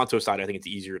 The Toronto side, I think it's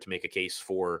easier to make a case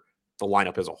for the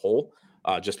lineup as a whole,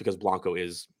 just because Blanco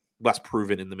is less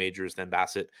proven in the majors than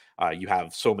Bassett. You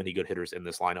have so many good hitters in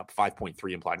this lineup.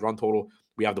 5.3 implied run total.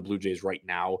 We have the Blue Jays right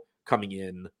now coming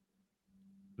in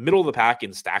middle of the pack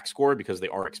in stack score because they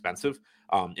are expensive.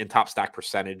 In top stack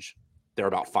percentage, they're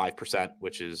about 5%,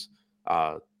 which is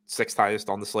sixth highest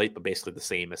on the slate, but basically the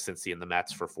same as Cincy and the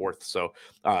Mets for fourth. So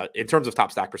in terms of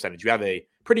top stack percentage, you have a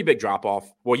pretty big drop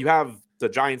off. Well, you have the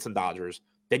Giants and Dodgers,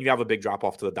 then you have a big drop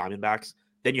off to the Diamondbacks,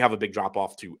 then you have a big drop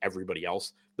off to everybody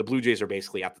else. The Blue Jays are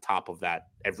basically at the top of that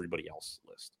everybody else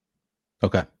list.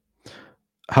 Okay.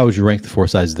 How would you rank the four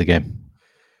sides of the game?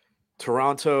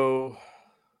 Toronto,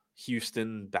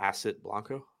 Houston, Bassett,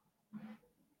 Blanco.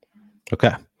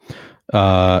 Okay.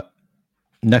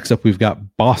 Next up, we've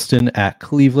got Boston at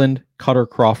Cleveland. Cutter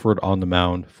Crawford on the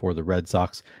mound for the Red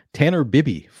Sox. Tanner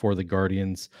Bibby for the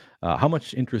Guardians. How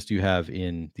much interest do you have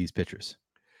in these pitchers?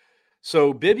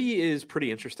 So Bibby is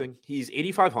pretty interesting. He's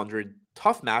 8,500.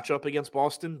 Tough matchup against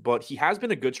Boston, but he has been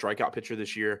a good strikeout pitcher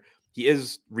this year. He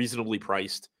is reasonably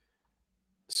priced.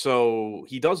 So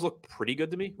he does look pretty good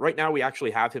to me. Right now, we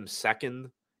actually have him second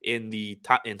in the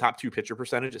top two pitcher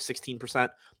percentage at 16%,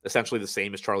 essentially the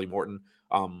same as Charlie Morton,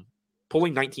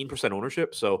 pulling 19%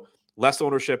 ownership. So less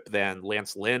ownership than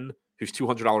Lance Lynn, who's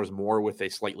 $200 more with a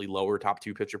slightly lower top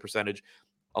two pitcher percentage.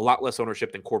 A lot less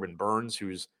ownership than Corbin Burns,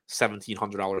 who's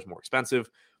 $1,700 more expensive.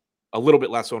 A little bit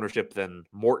less ownership than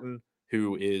Morton,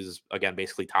 who is, again,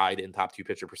 basically tied in top two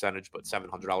pitcher percentage, but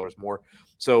 $700 more.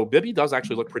 So Bibby does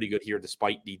actually look pretty good here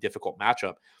despite the difficult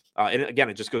matchup. And again,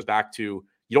 it just goes back to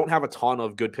you don't have a ton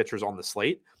of good pitchers on the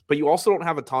slate, but you also don't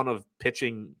have a ton of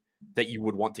pitching that you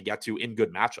would want to get to in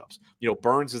good matchups.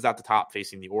 Burns is at the top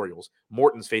facing the Orioles.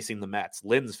 Morton's facing the Mets.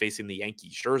 Lynn's facing the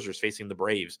Yankees. Scherzer's facing the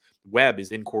Braves. Webb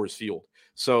is in Coors Field.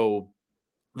 So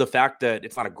the fact that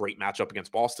it's not a great matchup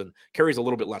against Boston carries a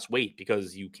little bit less weight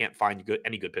because you can't find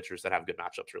any good pitchers that have good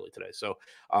matchups really today. So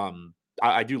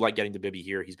I do like getting to Bibby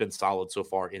here. He's been solid so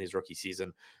far in his rookie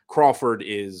season. Crawford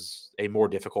is a more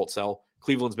difficult sell.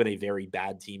 Cleveland's been a very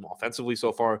bad team offensively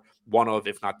so far. One of,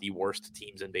 if not the worst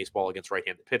teams in baseball against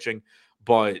right-handed pitching.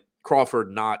 But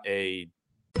Crawford, not a...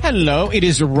 Hello, it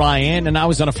is Ryan, and I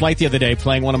was on a flight the other day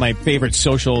playing one of my favorite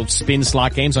social spin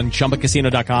slot games on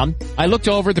ChumbaCasino.com. I looked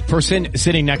over the person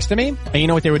sitting next to me, and you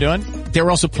know what they were doing? They were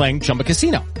also playing Chumba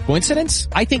Casino. Coincidence?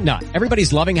 I think not.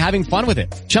 Everybody's loving having fun with it.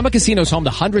 Chumba Casino is home to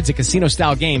hundreds of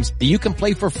casino-style games that you can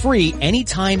play for free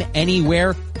anytime,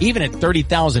 anywhere, even at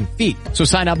 30,000 feet. So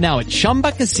sign up now at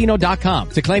ChumbaCasino.com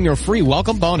to claim your free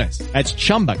welcome bonus. That's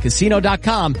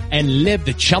ChumbaCasino.com and live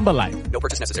the Chumba life. No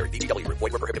purchase necessary. VGW. Void where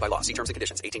prohibited by law. See terms and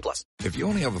conditions. 18+. If you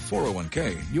only have a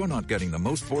 401k, you're not getting the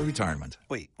most for retirement.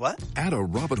 Wait, what? Add a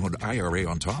Robinhood IRA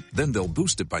on top, then they'll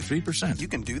boost it by 3%. You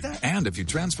can do that? And if you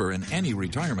transfer in any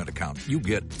retirement account, you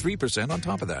get 3% on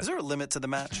top of that. Is there a limit to the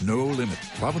match? No limit.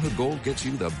 Robinhood Gold gets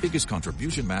you the biggest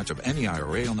contribution match of any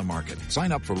IRA on the market.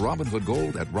 Sign up for Robinhood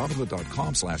Gold at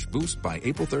Robinhood.com/boost by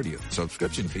April 30th.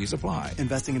 Subscription fees apply.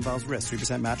 Investing involves risk.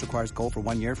 3% match requires gold for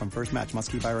 1 year from first match.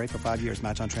 Must keep IRA for 5 years.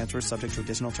 Match on transfers subject to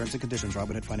additional terms and conditions.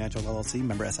 Robinhood Financial LLC,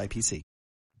 member SIPC.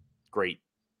 Great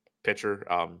pitcher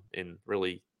in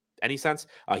really any sense.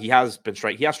 He has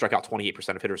struck out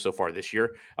 28% of hitters so far this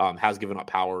year, has given up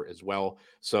power as well.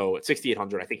 So at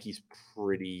 6,800, I think he's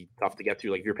pretty tough to get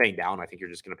to. Like if you're paying down, I think you're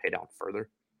just going to pay down further.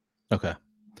 Okay.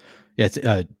 Yeah,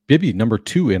 it's Bibby number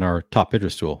 2 in our top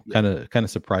pitchers tool. Kind of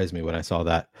surprised me when I saw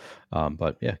that.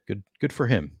 But yeah, good for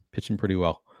him. Pitching pretty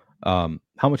well. How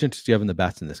much interest do you have in the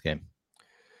bats in this game?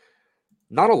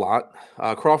 Not a lot.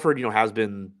 Crawford, has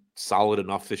been solid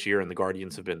enough this year, and the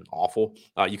Guardians have been awful.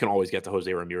 You can always get to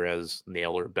Jose Ramirez,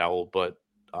 Naylor, Bell, but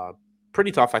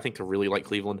pretty tough, I think, to really like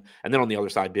Cleveland. And then on the other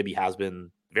side, Bibby has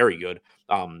been very good.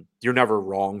 You're never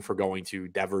wrong for going to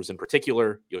Devers in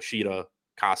particular. Yoshida,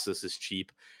 Casas is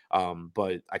cheap.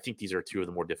 But I think these are two of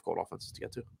the more difficult offenses to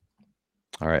get to.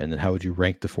 All right. And then how would you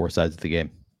rank the four sides of the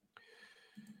game?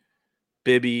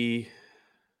 Bibby,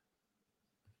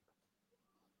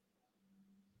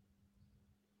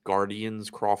 Guardians,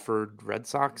 Crawford, Red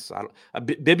Sox.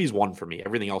 Bibby's one for me.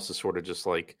 Everything else is sort of just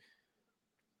like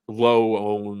low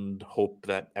owned, hope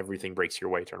that everything breaks your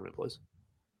way tournament plays.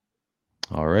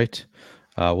 All right.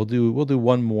 We'll do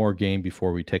one more game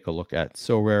before we take a look at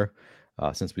So Rare.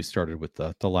 since we started with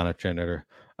the lineup generator.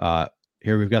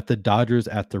 Here we've got the Dodgers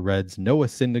at the Reds. Noah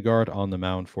Syndergaard on the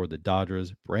mound for the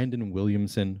Dodgers. Brandon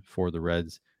Williamson for the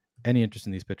Reds. Any interest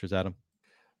in these pitchers, Adam?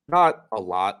 Not a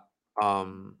lot.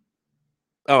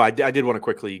 I did want to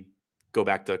quickly go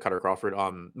back to Cutter Crawford.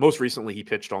 Most recently, he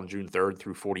pitched on June 3rd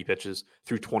through 40 pitches,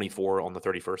 through 24 on the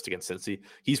 31st against Cincy.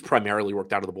 He's primarily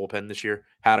worked out of the bullpen this year,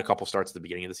 had a couple starts at the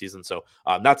beginning of the season. So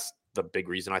that's the big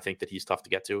reason I think that he's tough to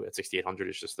get to at 6,800.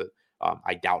 It's just that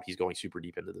I doubt he's going super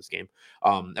deep into this game.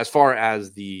 As far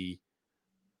as the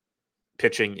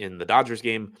pitching in the Dodgers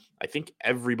game, I think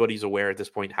everybody's aware at this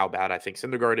point how bad I think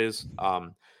Syndergaard is.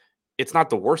 It's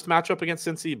not the worst matchup against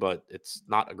Cincy, but it's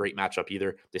not a great matchup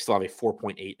either. They still have a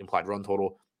 4.8 implied run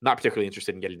total. Not particularly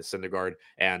interested in getting to Syndergaard,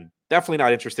 and definitely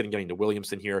not interested in getting to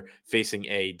Williamson here, facing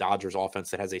a Dodgers offense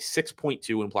that has a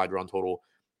 6.2 implied run total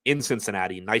in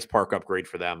Cincinnati. Nice park upgrade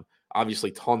for them.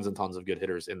 Obviously, tons and tons of good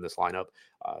hitters in this lineup.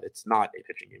 It's not a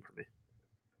pitching game for me.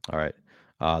 All right.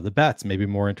 The bats may be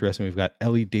more interesting. We've got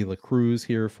Ellie De La Cruz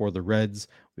here for the Reds.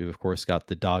 We've, of course, got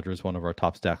the Dodgers, one of our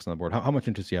top stacks on the board. How much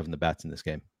interest do you have in the bats in this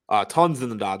game? Tons in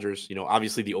the Dodgers.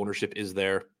 Obviously the ownership is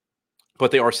there,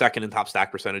 but they are second in top stack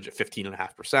percentage at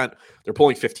 15.5%. They're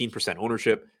pulling 15%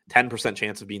 ownership, 10%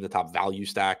 chance of being the top value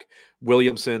stack.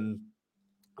 Williamson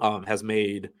has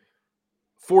made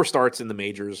 4 starts in the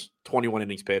majors, 21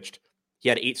 innings pitched. He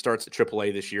had 8 starts at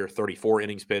AAA this year, 34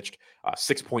 innings pitched,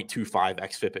 6.25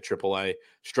 xFIP at AAA,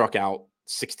 struck out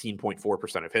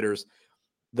 16.4% of hitters.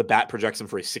 The bat projects him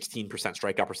for a 16%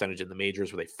 strikeout percentage in the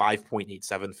majors with a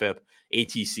 5.87 FIP,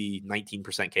 ATC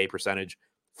 19% K percentage,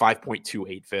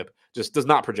 5.28 FIP. Just does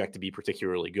not project to be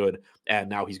particularly good. And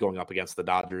now he's going up against the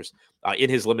Dodgers. In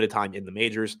his limited time in the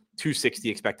majors, 260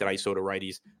 expected ISO to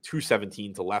righties,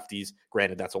 217 to lefties.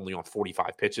 Granted, that's only on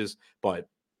 45 pitches, but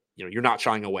you're not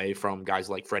shying away from guys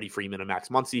like Freddie Freeman and Max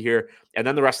Muncy here. And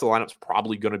then the rest of the lineup's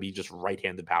probably going to be just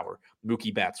right-handed power.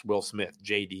 Mookie Betts, Will Smith,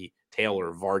 JD,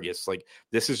 Taylor, Vargas.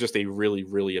 This is just a really,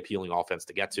 really appealing offense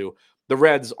to get to. The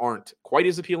Reds aren't quite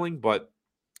as appealing, but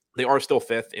they are still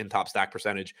 5th in top stack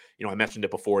percentage. I mentioned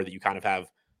it before that you kind of have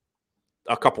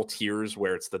a couple tiers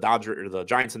where it's the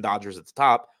Giants and Dodgers at the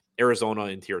top, Arizona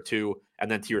in tier 2, and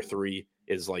then tier 3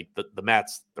 is like the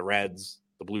Mets, the Reds,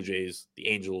 the Blue Jays, the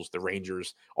Angels, the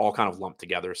Rangers, all kind of lumped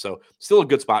together. So still a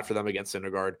good spot for them against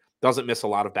Syndergaard. Doesn't miss a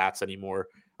lot of bats anymore.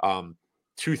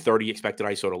 230 expected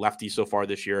ISO to lefties so far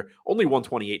this year. Only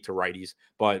 128 to righties.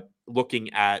 But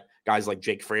looking at guys like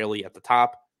Jake Fraley at the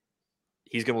top,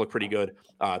 he's going to look pretty good.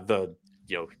 The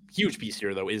huge piece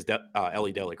here, though, is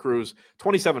Ellie De La Cruz.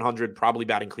 2,700, probably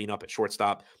batting cleanup at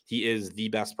shortstop. He is the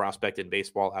best prospect in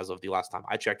baseball as of the last time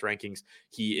I checked rankings.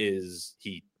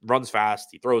 He runs fast,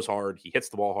 he throws hard, he hits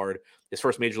the ball hard. His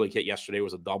first major league hit yesterday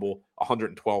was a double,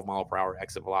 112 mile per hour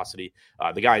exit velocity.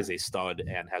 The guy is a stud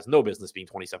and has no business being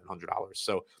 $2,700.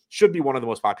 So should be one of the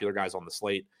most popular guys on the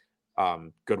slate.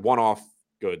 Good one-off,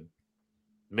 good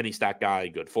mini stack guy,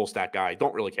 good full stack guy.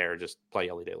 Don't really care. Just play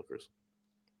Ellie De La Cruz.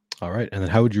 All right. And then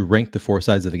how would you rank the 4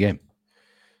 sides of the game?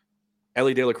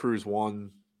 Ellie De La Cruz 1,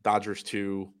 Dodgers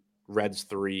 2, Reds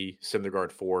 3,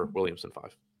 Syndergaard 4, Williamson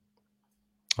 5.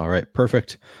 All right.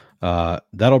 Perfect.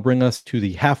 That'll bring us to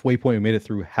the halfway point. We made it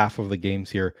through half of the games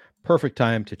here. Perfect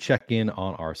time to check in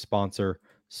on our sponsor,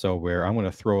 SoRare. I'm going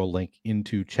to throw a link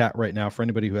into chat right now for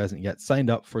anybody who hasn't yet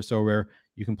signed up for SoRare.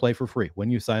 You can play for free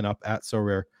when you sign up at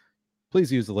SoRare.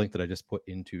 Please use the link that I just put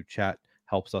into chat.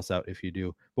 Helps us out if you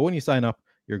do. But when you sign up,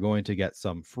 you're going to get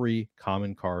some free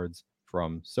common cards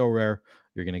from SoRare.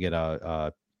 You're going to get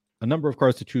a number of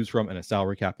cards to choose from and a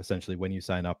salary cap, essentially, when you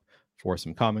sign up for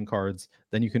some common cards.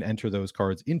 Then you can enter those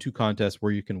cards into contests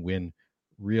where you can win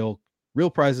real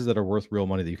prizes that are worth real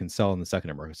money that you can sell in the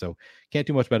secondary market. So can't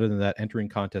do much better than that, entering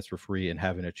contests for free and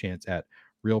having a chance at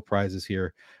real prizes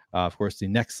here. Of course, the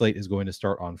next slate is going to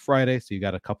start on Friday, so you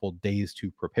got a couple days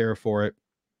to prepare for it.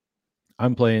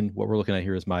 I'm playing, what we're looking at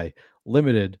here is my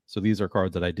limited. So these are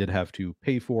cards that I did have to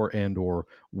pay for and or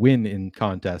win in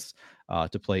contests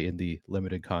to play in the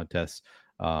limited contests.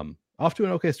 Off to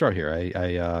an okay start here.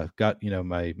 I got,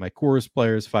 my Coors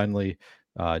players finally,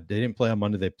 they didn't play on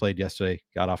Monday. They played yesterday,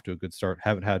 got off to a good start.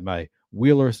 Haven't had my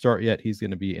Wheeler start yet. He's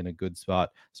going to be in a good spot.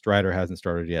 Strider hasn't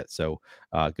started yet. So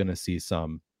going to see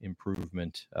some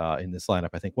improvement in this lineup,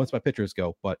 I think, once my pitchers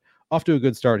go, but off to a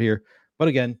good start here. But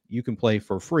again, you can play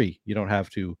for free. You don't have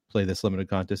to play this limited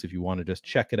contest. If you want to just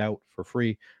check it out for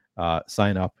free,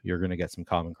 sign up. You're going to get some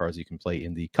common cards you can play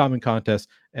in the common contest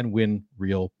and win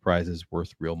real prizes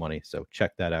worth real money. So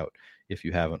check that out if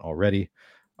you haven't already.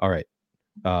 All right.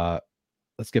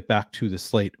 Let's get back to the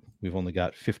slate. We've only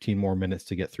got 15 more minutes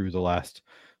to get through the last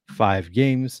 5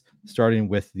 games, starting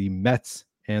with the Mets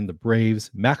and the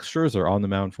Braves. Max Scherzer on the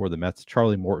mound for the Mets.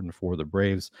 Charlie Morton for the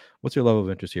Braves. What's your level of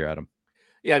interest here, Adam?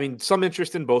 Yeah, I mean, some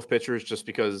interest in both pitchers just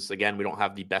because, again, we don't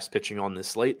have the best pitching on this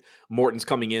slate. Morton's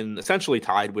coming in essentially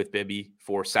tied with Bibby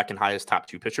for second highest top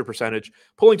 2 pitcher percentage,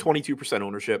 pulling 22%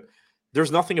 ownership.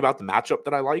 There's nothing about the matchup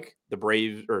that I like. The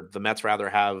Braves, or the Mets rather,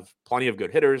 have plenty of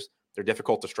good hitters. They're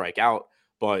difficult to strike out,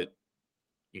 but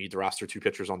you need to roster 2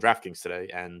 pitchers on DraftKings today,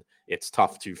 and it's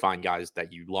tough to find guys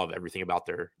that you love everything about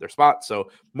their spot. So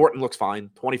Morton looks fine,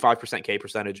 25% K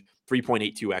percentage,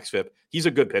 3.82 xFIP. He's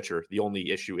a good pitcher. The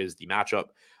only issue is the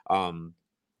matchup.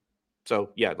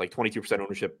 So yeah, like 22%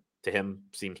 ownership to him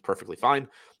seems perfectly fine.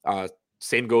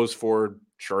 Same goes for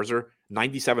Scherzer.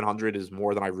 9,700 is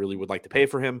more than I really would like to pay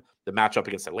for him. The matchup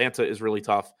against Atlanta is really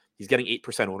tough. He's getting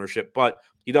 8% ownership, but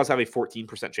he does have a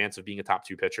 14% chance of being a top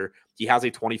 2 pitcher. He has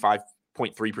a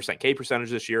 25.3% K percentage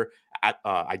this year, at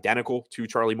identical to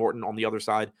Charlie Morton on the other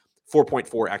side.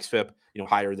 4.4 xFIP,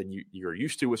 higher than you're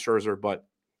used to with Scherzer, but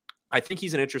I think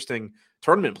he's an interesting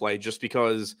tournament play just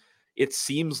because it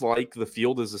seems like the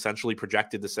field is essentially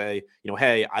projected to say,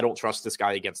 hey, I don't trust this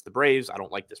guy against the Braves. I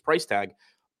don't like this price tag.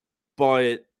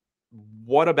 But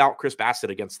what about Chris Bassett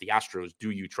against the Astros?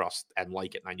 Do you trust and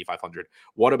like at 9,500?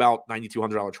 What about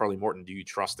 $9,200 Charlie Morton? Do you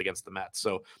trust against the Mets?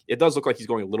 So it does look like he's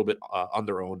going a little bit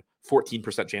under owned.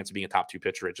 14% chance of being a top 2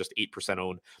 pitcher at just 8%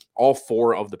 owned. All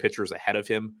 4 of the pitchers ahead of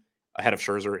him, ahead of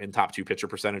Scherzer in top 2 pitcher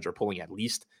percentage, are pulling at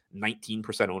least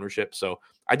 19% ownership. So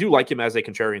I do like him as a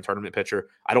contrarian tournament pitcher.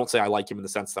 I don't say I like him in the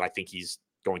sense that I think he's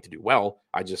going to do well.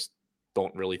 I just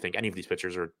don't really think any of these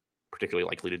pitchers are particularly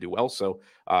likely to do well. So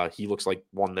he looks like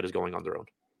one that is going under owned.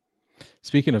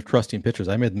 Speaking of trusting pitchers,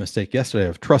 I made the mistake yesterday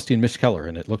of trusting Mitch Keller,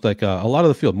 and it looked like a lot of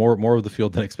the field, more of the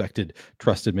field than expected,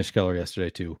 trusted Mitch Keller yesterday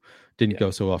too. Didn't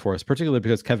go so well for us, particularly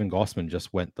because Kevin Gausman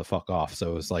just went the fuck off.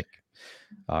 So it was like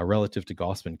relative to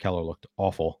Gausman, Keller looked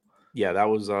awful. Yeah, that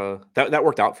was that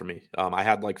worked out for me. I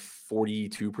had like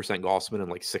 42% Gausman and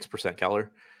like 6%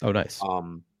 Keller. Oh, nice.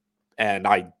 And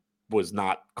I was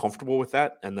not comfortable with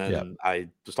that. And then I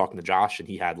was talking to Josh, and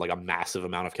he had like a massive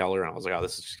amount of Keller. And I was like, oh,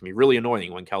 this is just gonna be really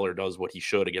annoying when Keller does what he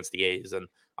should against the A's. And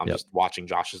I'm just watching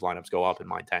Josh's lineups go up and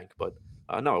mine tank. But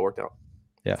no, it worked out.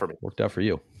 Yeah, for me. Worked out for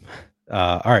you.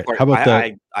 All right. Clark, How about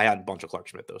I had a bunch of Clark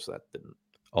Schmidt though, so that didn't.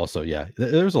 Also, yeah,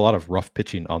 there was a lot of rough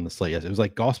pitching on the slate. Yes, it was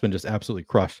like Gausman just absolutely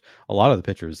crushed. A lot of the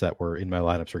pitchers that were in my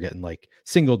lineups were getting like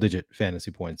single-digit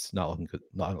fantasy points. Not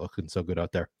looking so good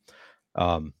out there.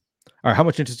 All right, how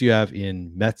much interest do you have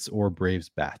in Mets or Braves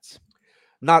bats?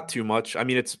 Not too much. I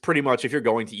mean, it's pretty much, if you're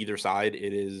going to either side,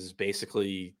 it is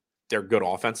basically they're good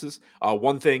offenses.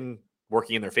 One thing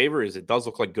working in their favor is it does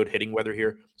look like good hitting weather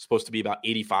here. It's supposed to be about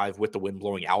 85 with the wind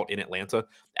blowing out in Atlanta.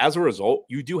 As a result,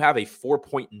 you do have a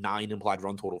 4.9 implied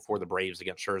run total for the Braves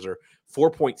against Scherzer,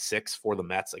 4.6 for the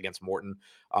Mets against Morton.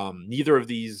 Neither of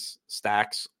these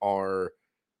stacks are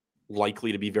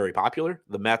likely to be very popular.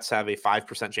 The Mets have a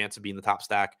 5% chance of being the top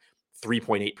stack,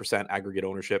 3.8% aggregate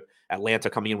ownership. Atlanta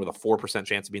coming in with a 4%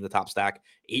 chance of being the top stack,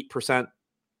 8%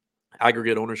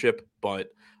 aggregate ownership, but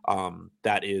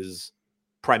that is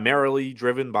primarily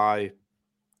driven by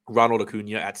Ronald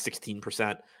Acuna at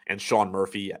 16% and Sean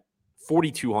Murphy at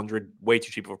 4,200, way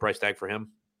too cheap of a price tag for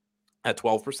him at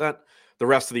 12%. The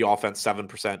rest of the offense,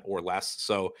 7% or less.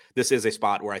 So this is a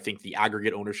spot where I think the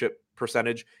aggregate ownership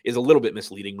percentage is a little bit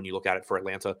misleading when you look at it for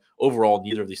Atlanta. Overall,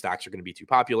 neither of these stacks are going to be too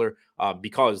popular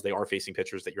because they are facing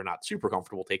pitchers that you're not super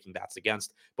comfortable taking bats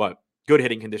against. But good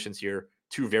hitting conditions here,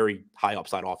 2 very high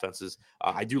upside offenses.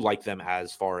 I do like them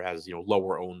as far as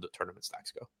lower owned tournament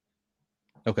stacks go.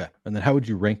 Okay, and then how would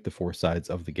you rank the 4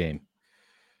 sides of the game?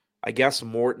 I guess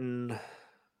Morton,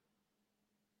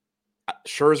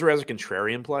 Scherzer as a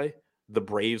contrarian play. The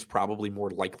Braves probably more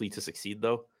likely to succeed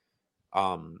though.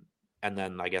 And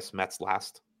then I guess Mets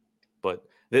last. But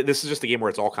this is just a game where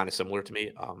it's all kind of similar to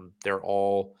me. They're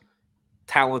all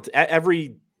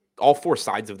talented. All 4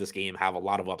 sides of this game have a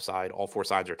lot of upside. All 4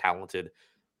 sides are talented.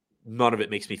 None of it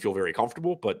makes me feel very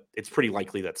comfortable, but it's pretty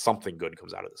likely that something good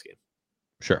comes out of this game.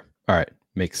 Sure. All right.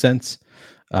 Makes sense.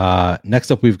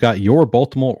 Next up, we've got your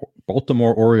Baltimore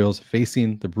Orioles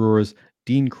facing the Brewers.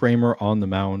 Dean Kramer on the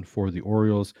mound for the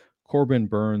Orioles. Corbin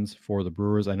Burns for the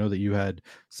Brewers. I know that you had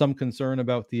some concern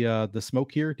about the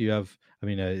smoke here. Do you have? I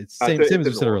mean, it's same as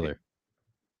you said earlier.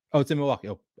 Oh, it's in Milwaukee.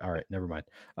 Oh, all right, never mind.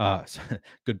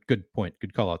 Good point.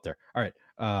 Good call out there. All right.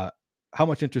 How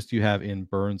much interest do you have in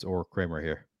Burns or Kramer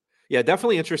here? Yeah,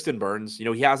 definitely interest in Burns.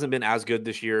 He hasn't been as good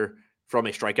this year from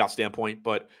a strikeout standpoint,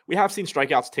 but we have seen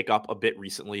strikeouts tick up a bit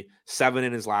recently. 7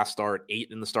 in his last start, 8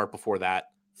 in the start before that.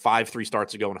 5 3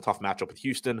 starts ago in a tough matchup with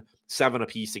Houston, 7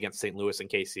 apiece against St. Louis and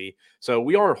KC. So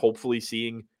we are hopefully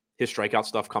seeing his strikeout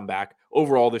stuff come back.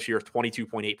 Overall this year,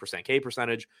 22.8% K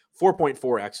percentage, 4.4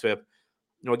 xFIP.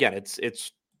 Again,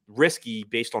 it's risky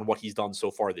based on what he's done so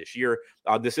far this year.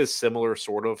 This is similar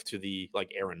sort of to the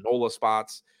like Aaron Nola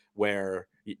spots where,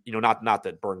 not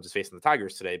that Burns is facing the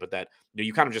Tigers today, but that,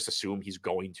 you kind of just assume he's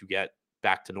going to get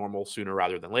back to normal sooner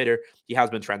rather than later. He has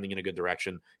been trending in a good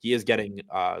direction. He is getting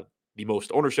the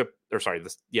most ownership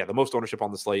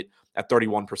on the slate at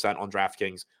 31% on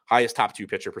DraftKings, highest top 2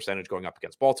 pitcher percentage going up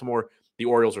against Baltimore. The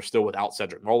Orioles are still without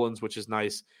Cedric Mullins, which is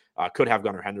nice. Could have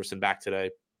Gunnar Henderson back today,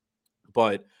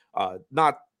 but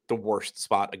not the worst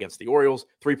spot against the Orioles.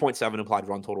 3.7 implied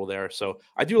run total there. So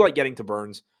I do like getting to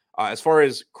Burns. As far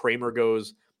as Kramer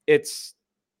goes, it's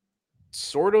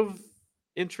sort of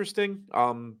interesting.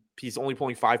 He's only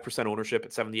pulling 5% ownership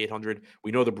at 7,800.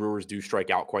 We know the Brewers do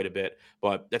strike out quite a bit,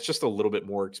 but that's just a little bit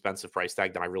more expensive price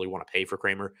tag than I really want to pay for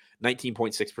Kramer.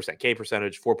 19.6% K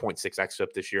percentage, 4.6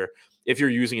 xFIP this year. If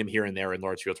you're using him here and there in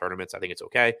large field tournaments, I think it's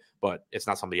okay, but it's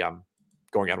not somebody I'm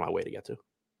going out of my way to get to.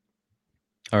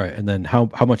 All right. And then how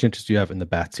much interest do you have in the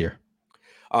bats here?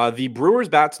 The Brewers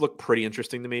bats look pretty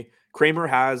interesting to me. Kramer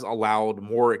has allowed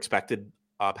more expected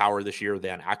power this year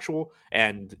than actual.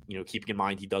 And, keeping in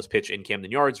mind, he does pitch in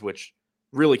Camden Yards, which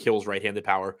really kills right-handed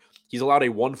power. He's allowed a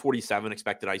 147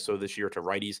 expected ISO this year to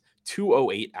righties,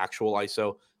 208 actual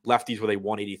ISO, lefties with a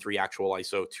 183 actual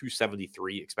ISO,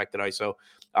 273 expected ISO.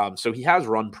 So he has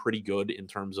run pretty good in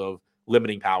terms of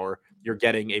limiting power. You're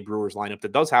getting a Brewers lineup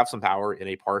that does have some power in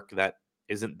a park that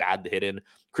isn't bad to hit in.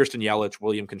 Christian Yelich,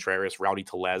 William Contreras, Rowdy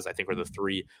Tellez, I think are the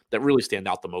three that really stand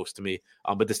out the most to me.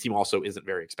 But this team also isn't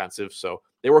very expensive, so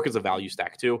they work as a value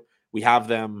stack too. We have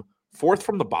them fourth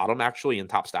from the bottom, actually, in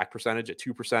top stack percentage at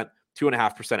 2%,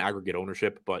 2.5% aggregate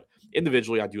ownership. But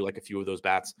individually, I do like a few of those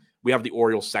bats. We have the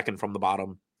Orioles second from the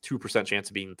bottom, 2% chance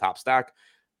of being the top stack.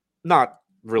 Not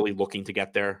really looking to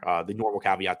get there. The normal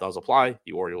caveat does apply.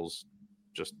 The Orioles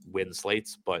just win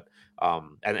slates, but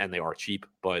and they are cheap,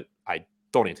 but I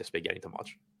don't anticipate getting to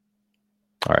much.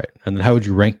 All right. And then how would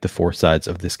you rank the 4 sides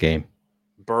of this game?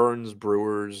 Burns,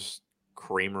 Brewers,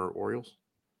 Kramer, Orioles.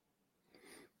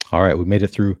 All right. We made it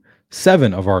through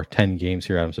 7 of our 10 games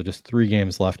here, Adam. So just 3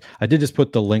 games left. I did just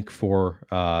put the link for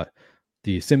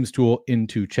the Sims tool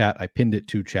into chat. I pinned it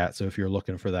to chat. So if you're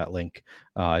looking for that link,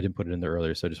 I didn't put it in there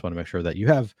earlier. So I just want to make sure that you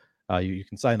have, you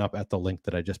can sign up at the link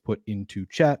that I just put into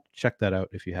chat. Check that out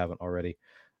if you haven't already.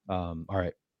 All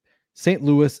right. St.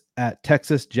 Louis at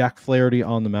Texas, Jack Flaherty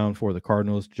on the mound for the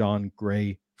Cardinals, John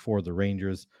Gray for the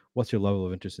Rangers. What's your level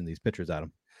of interest in these pitchers,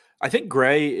 Adam? I think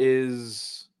Gray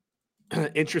is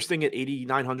interesting at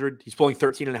 8,900. He's pulling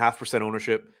 13.5%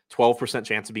 ownership, 12%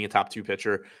 chance of being a top 2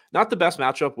 pitcher. Not the best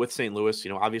matchup with St. Louis.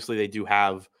 Obviously they do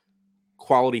have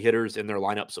quality hitters in their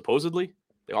lineup, supposedly.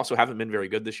 They also haven't been very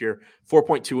good this year.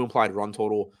 4.2 implied run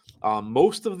total.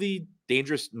 Most of the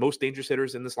most dangerous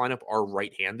hitters in this lineup are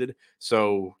right-handed.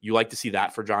 So you like to see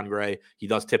that for John Gray. He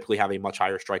does typically have a much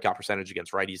higher strikeout percentage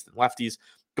against righties than lefties.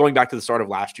 Going back to the start of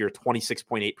last year,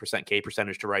 26.8% K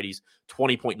percentage to righties,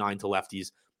 20.9 to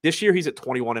lefties. This year, he's at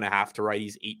 21.5 to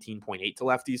righties, 18.8 to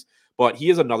lefties. But he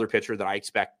is another pitcher that I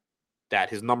expect that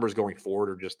his numbers going forward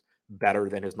are just better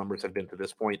than his numbers have been to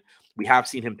this point. We have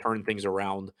seen him turn things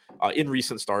around in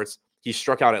recent starts. He's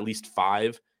struck out at least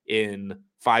 5 in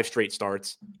 5 straight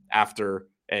starts after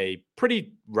a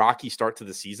pretty rocky start to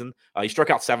the season. He struck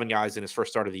out 7 guys in his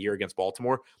first start of the year against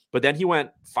Baltimore, but then he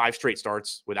went 5 straight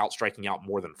starts without striking out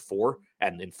more than 4.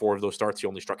 And in 4 of those starts, he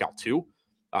only struck out 2.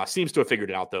 Seems to have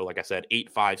figured it out, though. Like I said, 8,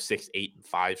 5, 6, 8, and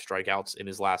 5 strikeouts in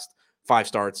his last 5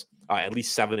 starts, at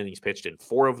least 7 innings pitched in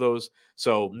 4 of those.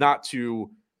 So not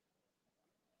to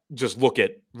just look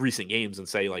at recent games and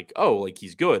say like, oh, like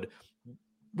he's good.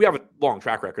 We have a long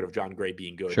track record of John Gray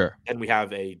being good. Sure. And we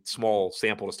have a small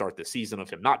sample to start this season of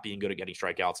him not being good at getting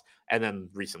strikeouts. And then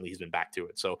recently he's been back to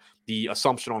it. So the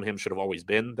assumption on him should have always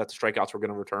been that the strikeouts were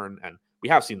going to return, and we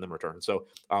have seen them return. So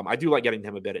I do like getting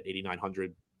him a bit at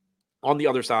 8,900. On the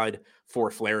other side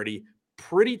for Flaherty,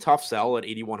 pretty tough sell at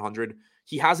 8,100.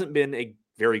 He hasn't been a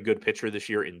very good pitcher this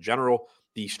year in general.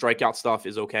 The strikeout stuff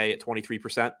is okay at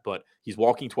 23%, but he's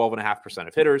walking 12.5%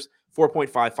 of hitters,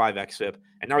 4.55 xFIP,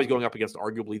 and now he's going up against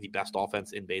arguably the best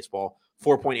offense in baseball,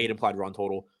 4.8 implied run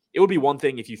total. It would be one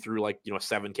thing if you threw like, a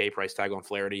 7K price tag on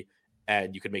Flaherty,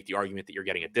 and you could make the argument that you're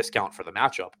getting a discount for the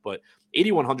matchup, but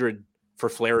 8,100 for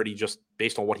Flaherty, just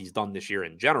based on what he's done this year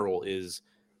in general, is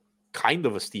kind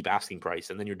of a steep asking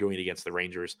price, and then you're doing it against the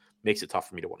Rangers. Makes it tough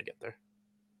for me to want to get there.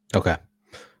 Okay.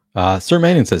 Sir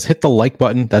Manning says, hit the like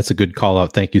button. That's a good call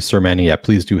out. Thank you, Sir Manning. Yeah,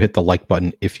 please do hit the like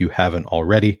button if you haven't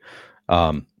already.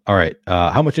 All right.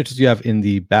 How much interest do you have in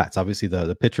the bats? Obviously,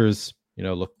 the pitchers,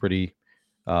 look pretty,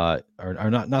 are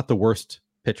not the worst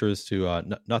pitchers to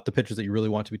not the pitchers that you really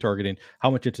want to be targeting. How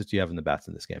much interest do you have in the bats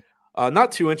in this game?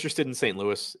 Not too interested in St.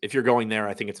 Louis. If you're going there,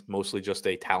 I think it's mostly just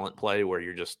a talent play where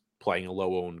you're just playing a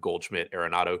low-owned Goldschmidt,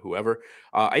 Arenado, whoever.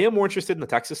 I am more interested in the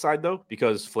Texas side, though,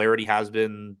 because Flaherty has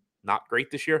been not great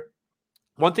this year.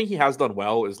 One thing he has done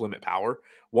well is limit power.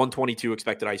 122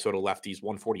 expected ISO to lefties,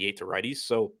 148 to righties.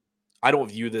 So I don't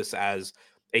view this as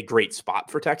a great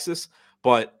spot for Texas,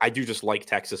 but I do just like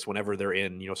Texas whenever they're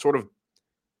in, sort of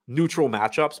neutral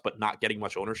matchups, but not getting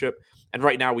much ownership. And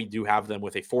right now we do have them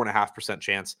with a 4.5%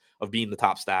 chance of being the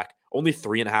top stack, only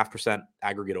 3.5%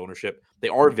 aggregate ownership. They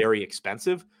are very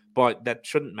expensive, but that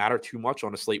shouldn't matter too much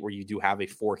on a slate where you do have a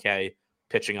 4K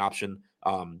pitching option.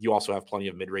 You also have plenty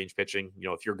of mid-range pitching.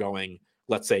 If you're going,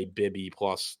 let's say Bibby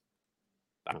plus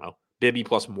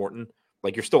Morton,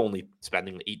 like you're still only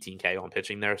spending 18K on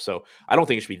pitching there. So I don't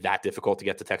think it should be that difficult to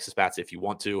get to Texas bats if you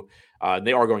want to. And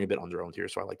they are going a bit under-owned here,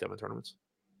 so I like them in tournaments.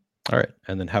 All right.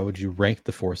 And then how would you rank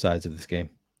the four sides of this game?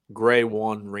 Gray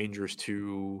 1, Rangers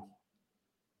 2,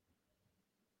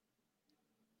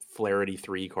 Flaherty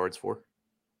 3, Cards 4.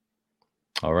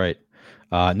 All right.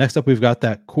 Next up, we've got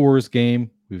that Coors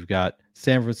game. We've got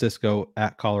San Francisco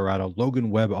at Colorado.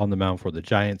 Logan Webb on the mound for the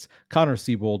Giants. Connor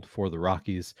Siebold for the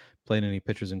Rockies. Playing any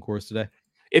pitchers in Coors today?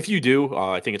 If you do,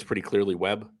 I think it's pretty clearly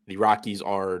Webb. The Rockies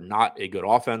are not a good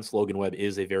offense. Logan Webb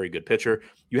is a very good pitcher.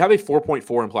 You have a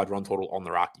 4.4 implied run total on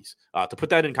the Rockies. To put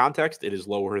that in context, it is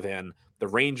lower than the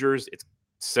Rangers. It's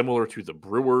similar to the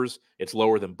Brewers. It's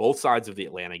lower than both sides of the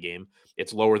Atlanta game.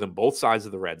 It's lower than both sides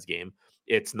of the Reds game.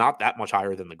 It's not that much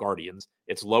higher than the Guardians.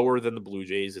 It's lower than the Blue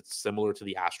Jays. It's similar to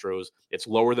the Astros. It's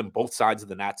lower than both sides of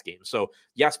the Nats game. So,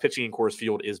 yes, pitching in Coors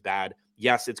Field is bad.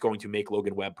 Yes, it's going to make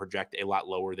Logan Webb project a lot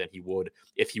lower than he would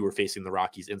if he were facing the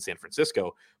Rockies in San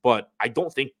Francisco. But I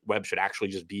don't think Webb should actually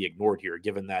just be ignored here,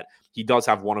 given that he does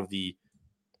have one of the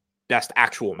best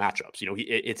actual matchups.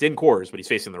 It's in Coors, but he's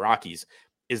facing the Rockies.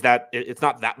 Is that it's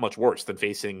not that much worse than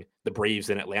facing the Braves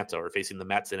in Atlanta or facing the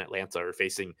Mets in Atlanta or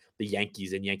facing the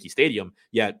Yankees in Yankee Stadium,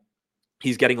 yet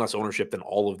he's getting less ownership than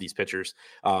all of these pitchers.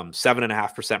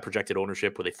 7.5% projected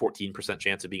ownership with a 14%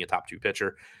 chance of being a top 2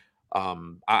 pitcher.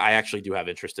 I actually do have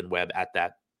interest in Webb at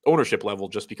that ownership level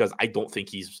just because I don't think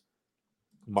he's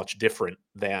much different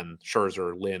than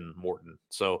Scherzer, Lynn, Morton.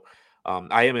 So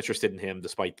I am interested in him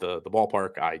despite the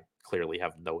ballpark. I clearly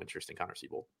have no interest in Connor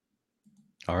Siebold.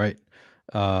 All right.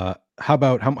 How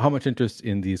about how much interest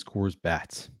in these Coors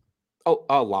bats? Oh,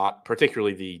 a lot,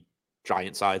 particularly the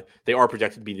Giant side. They are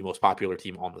projected to be the most popular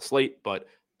team on the slate, but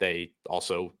they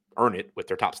also earn it with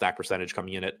their top stack percentage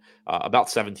coming in at about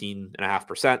 17.5%,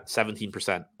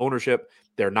 17% ownership.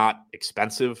 They're not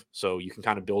expensive, so you can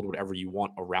kind of build whatever you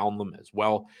want around them as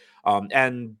well.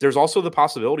 And there's also the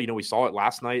possibility, we saw it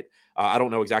last night. I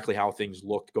don't know exactly how things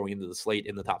looked going into the slate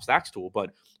in the top stacks tool,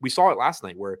 but we saw it last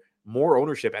night where more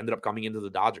ownership ended up coming into the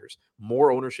Dodgers.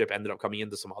 More ownership ended up coming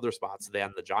into some other spots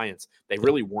than the Giants. They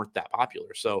really weren't that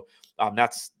popular. So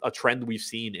that's a trend we've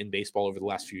seen in baseball over the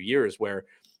last few years where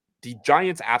the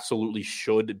Giants absolutely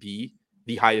should be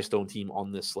the highest owned team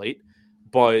on this slate,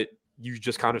 but you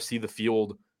just kind of see the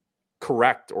field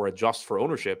correct or adjust for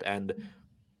ownership, and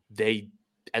they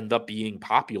end up being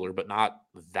popular, but not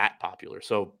that popular.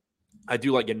 So I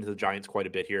do like getting to the Giants quite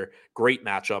a bit here. Great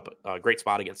matchup, great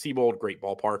spot against Siebold, great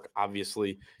ballpark.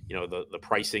 Obviously, the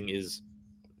pricing is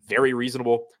very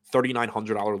reasonable.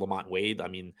 $3,900 Lamont Wade. I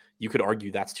mean, you could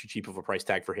argue that's too cheap of a price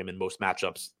tag for him in most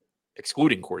matchups,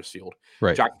 excluding Coors Field.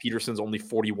 Right. Jack Peterson's only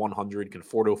 $4,100,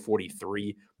 Conforto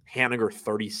 $43,000, Haniger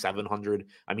 $3,700.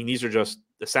 I mean, these are just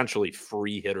essentially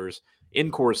free hitters in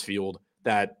Coors Field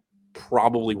that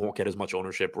probably won't get as much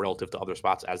ownership relative to other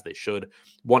spots as they should.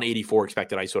 184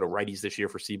 expected ISO to righties this year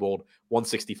for Siebold,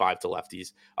 165 to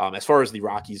lefties. As far as the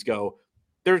Rockies go,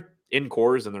 they're in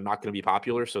Coors and they're not going to be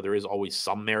popular, so there is always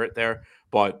some merit there,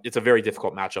 but it's a very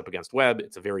difficult matchup against Webb.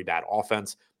 It's a very bad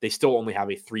offense. They still only have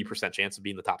a 3% chance of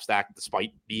being the top stack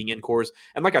despite being in Coors.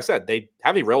 And like I said, they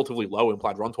have a relatively low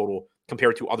implied run total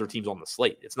compared to other teams on the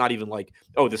slate. It's not even like,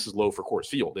 oh, this is low for Coors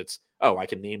Field. It's, oh, I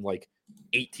can name like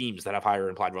 8 teams that have higher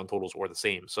implied run totals or the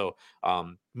same. So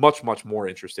much, much more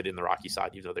interested in the Rocky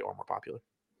side, even though they are more popular.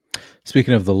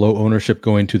 Speaking of the low ownership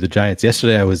going to the Giants,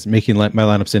 yesterday I was making my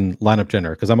lineups in lineup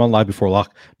generator because I'm on live before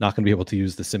lock, not going to be able to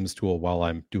use the Sims tool while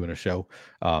I'm doing a show.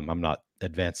 I'm not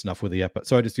advanced enough with it yet, but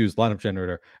so I just used lineup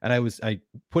generator, and I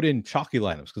put in chalky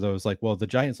lineups because I was like, well, the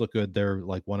Giants look good. They're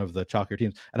like one of the chalkier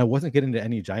teams, and I wasn't getting to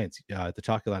any Giants, the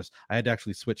chalky lineups. I had to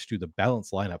actually switch to the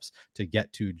balanced lineups to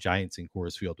get to Giants in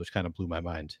Coors Field, which kind of blew my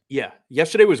mind. Yeah,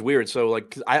 yesterday was weird. So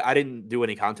like, I didn't do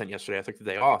any content yesterday. I took the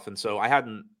day off, and so I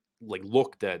hadn't like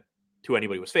looked at who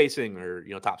anybody was facing or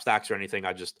top stacks or anything.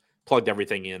 I just plugged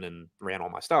everything in and ran all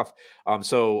my stuff.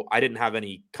 So I didn't have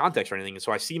any context or anything. And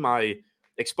so I see my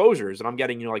exposures and I'm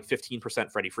getting, like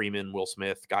 15% Freddie Freeman, Will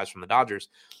Smith, guys from the Dodgers.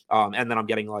 And then I'm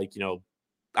getting like,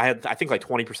 I think like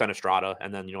 20% Estrada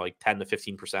and then, like 10 to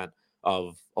 15%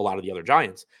 of a lot of the other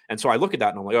Giants. And so I look at that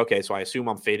and I'm like, okay, so I assume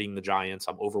I'm fading the Giants.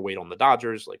 I'm overweight on the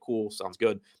Dodgers. Like, cool, sounds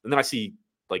good. And then I see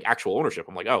like actual ownership.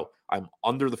 I'm like, oh, I'm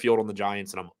under the field on the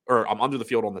Giants and I'm under the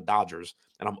field on the Dodgers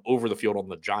and I'm over the field on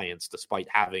the Giants despite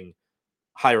having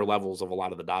higher levels of a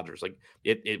lot of the Dodgers. Like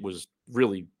it was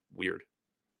really weird.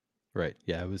 Right.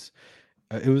 Yeah, it was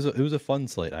a fun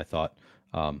slate, I thought.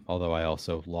 Although I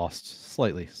also lost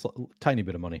tiny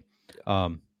bit of money.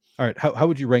 All right. How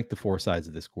would you rank the four sides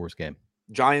of this Coors game?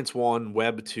 Giants 1,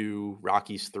 Webb 2,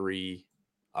 Rockies 3,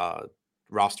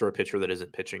 roster a pitcher that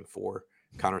isn't pitching 4,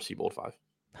 Connor Siebold 5.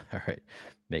 All right.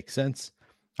 Makes sense.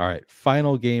 All right.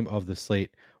 Final game of the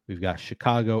slate. We've got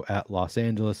Chicago at Los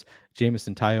Angeles.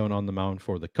 Jameson Taillon on the mound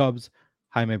for the Cubs.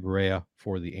 Jaime Barria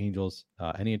for the Angels.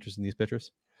 Any interest in these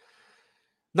pitchers?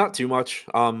 Not too much.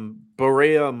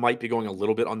 Barria might be going a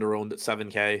little bit under-owned at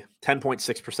 7K.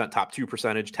 10.6% top 2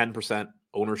 percentage, 10%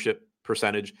 ownership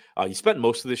percentage. He spent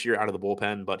most of this year out of the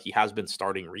bullpen, but he has been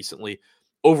starting recently.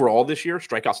 Overall this year,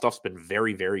 strikeout stuff's been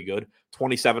very, very good.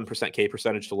 27% K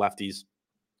percentage to lefties,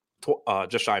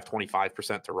 just shy of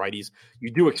 25% to righties.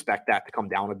 You do expect that to come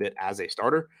down a bit as a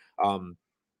starter.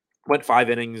 Went 5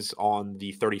 innings on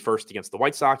the 31st against the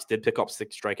White Sox, did pick up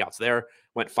 6 strikeouts there.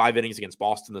 Went 5 innings against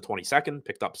Boston the 22nd,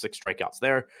 picked up 6 strikeouts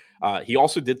there. He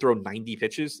also did throw 90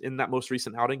 pitches in that most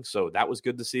recent outing, so that was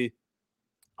good to see.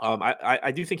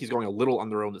 I do think he's going a little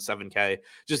under-owned at 7K,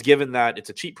 just given that it's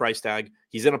a cheap price tag.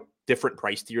 He's in a different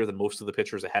price tier than most of the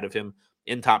pitchers ahead of him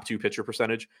in top 2 pitcher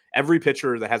percentage. Every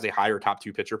pitcher that has a higher top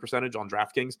 2 pitcher percentage on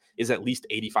DraftKings is at least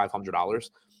 $8,500.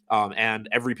 And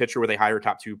every pitcher with a higher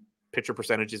top 2 pitcher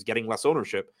percentage is getting less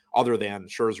ownership other than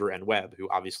Scherzer and Webb, who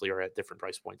obviously are at different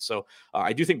price points. So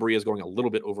I do think Barria is going a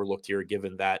little bit overlooked here,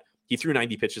 given that he threw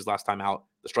 90 pitches last time out.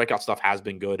 The strikeout stuff has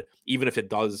been good, even if it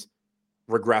does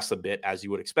regress a bit as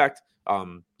you would expect,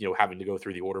 having to go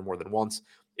through the order more than once.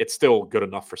 It's still good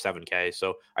enough for 7K.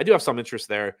 So I do have some interest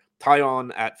there.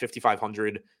 Taillon at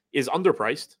 5,500 is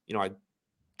underpriced. I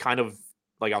kind of,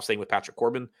 like I was saying with Patrick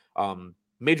Corbin,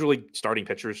 major league starting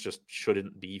pitchers just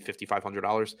shouldn't be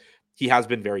 $5,500. He has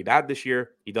been very bad this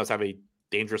year. He does have a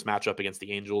dangerous matchup against the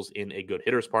Angels in a good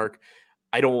hitter's park.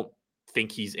 I don't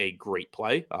think he's a great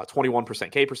play.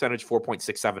 21% K percentage,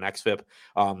 4.67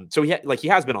 xFIP. So he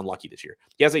has been unlucky this year.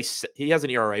 He has an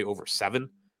ERA over 7.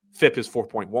 FIP is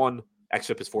 4.1.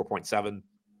 xFIP is 4.7.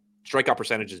 Strikeout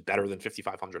percentage is better than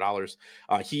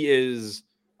 $5,500. He is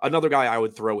another guy I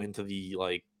would throw into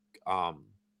the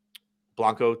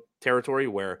Blanco territory,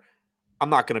 where I'm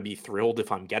not going to be thrilled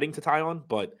if I'm getting to Taillon,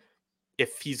 but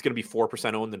if he's going to be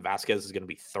 4% owned and Vasquez is going to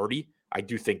be 30, I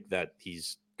do think that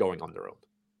he's going under-owned.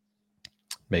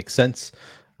 Makes sense.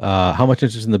 How much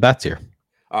interest in the bats here?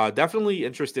 Definitely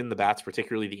interest in the bats,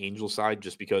 particularly the Angels side,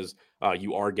 just because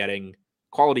you are getting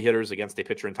quality hitters against a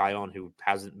pitcher in Taillon who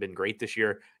hasn't been great this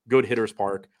year. Good hitters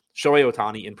park. Shohei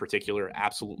Ohtani in particular,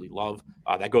 absolutely love.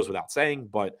 That goes without saying,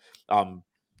 but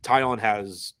Taillon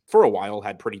has, for a while,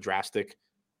 had pretty drastic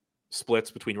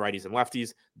splits between righties and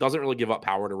lefties. Doesn't really give up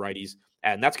power to righties,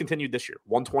 and that's continued this year.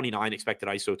 129 expected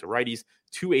ISO to righties,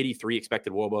 283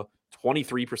 expected WOBA,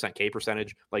 23% K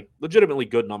percentage, like legitimately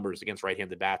good numbers against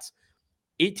right-handed bats.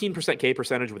 18% K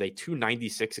percentage with a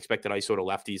 296 expected ISO to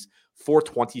lefties,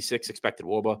 426 expected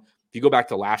WOBA. If you go back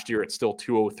to last year, it's still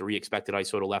 203 expected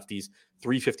ISO to lefties,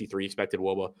 353 expected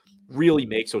WOBA. Really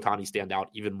makes Ohtani stand out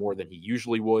even more than he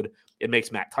usually would. It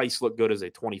makes Matt Tice look good as a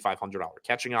 $2,500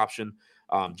 catching option.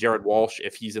 Jared Walsh,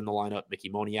 if he's in the lineup, Mickey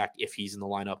Moniak, if he's in the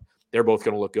lineup, they're both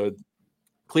going to look good.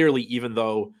 Clearly, even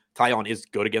though Taillon is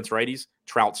good against righties,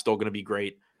 Trout's still going to be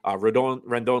great.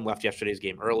 Rendon left yesterday's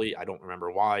game early. I don't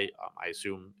remember why. I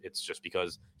assume it's just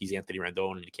because he's Anthony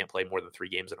Rendon and he can't play more than 3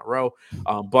 games in a row.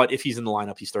 But if he's in the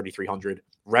lineup, he's 3,300.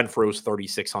 Renfroe's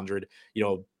 3,600.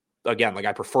 Again,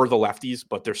 I prefer the lefties,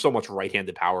 but there's so much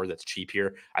right-handed power that's cheap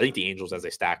here. I think the Angels as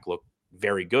a stack look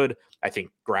very good. I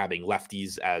think grabbing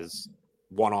lefties as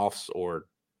one-offs or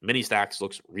mini stacks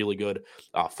looks really good.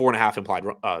 4.5 implied,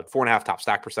 4.5 top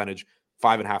stack percentage,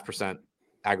 5.5%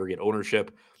 aggregate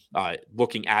ownership.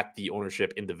 Looking at the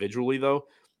ownership individually, though,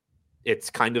 it's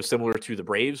kind of similar to the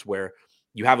Braves, where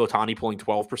you have Ohtani pulling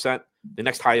 12%. The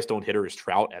next highest owned hitter is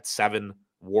Trout at 7,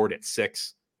 Ward at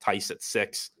 6, Tice at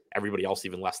 6, everybody else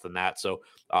even less than that. So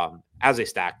as a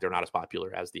stack, they're not as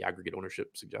popular as the aggregate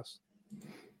ownership suggests.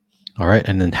 All right.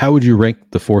 And then how would you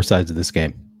rank the 4 sides of this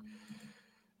game?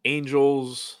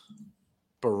 Angels,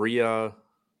 Barria,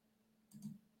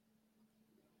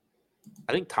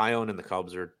 I think Tyone and the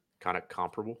Cubs are kind of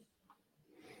comparable.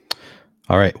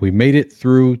 All right, we made it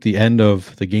through the end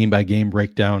of the game by game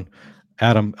breakdown.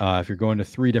 Adam, if you're going to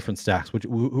 3 different stacks,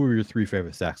 who are your 3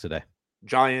 favorite stacks today?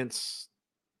 Giants.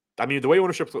 I mean, the way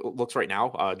ownership looks right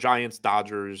now, Giants,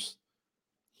 Dodgers,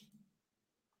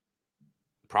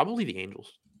 probably the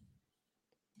Angels.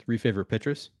 3 favorite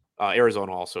pitchers?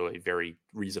 Arizona also a very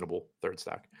reasonable third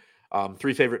stack.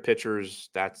 3 favorite pitchers,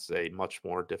 that's a much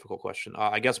more difficult question.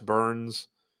 I guess Burns,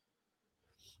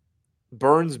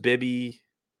 Bibby,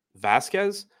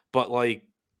 Vasquez, but like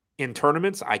in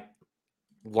tournaments, I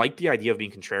like the idea of being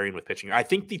contrarian with pitching. I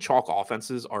think the chalk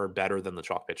offenses are better than the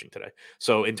chalk pitching today.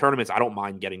 So in tournaments, I don't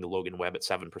mind getting the Logan Webb at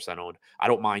 7% owned. I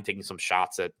don't mind taking some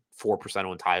shots at 4%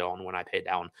 owned Tyone when I pay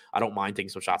down. I don't mind taking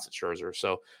some shots at Scherzer.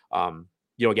 So,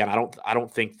 again, I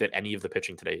don't think that any of the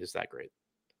pitching today is that great.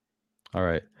 All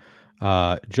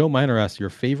right. Joe Miner asks,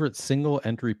 your favorite single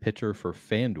entry pitcher for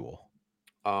FanDuel?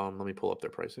 Let me pull up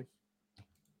their pricing.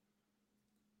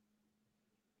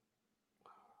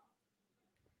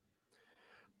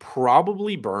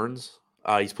 Probably Burns.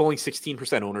 He's pulling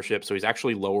 16% ownership, so he's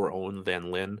actually lower owned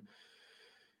than Lynn.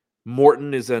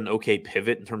 Morton is an okay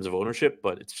pivot in terms of ownership,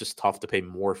 but it's just tough to pay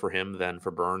more for him than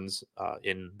for Burns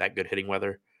in that good hitting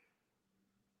weather.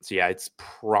 So yeah, it's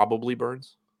probably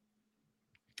Burns.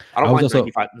 I don't mind also,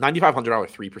 $9,500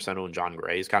 3% owned John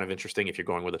Gray is kind of interesting if you're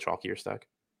going with a chalkier stack.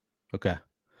 Okay.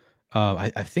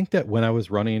 I think that when I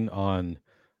was running on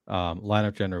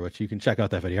lineup generator, which you can check out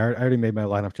that video. I already made my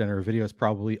lineup generator video. It's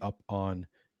probably up on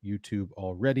YouTube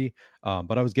already.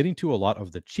 But I was getting to a lot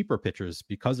of the cheaper pitchers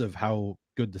because of how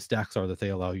good the stacks are that they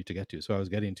allow you to get to. So I was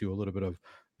getting to a little bit of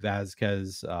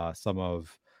Vasquez, some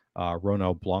of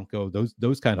Ronald Blanco,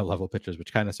 those kind of level pitchers,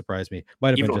 which kind of surprised me.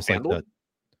 Might have been just like the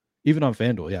even on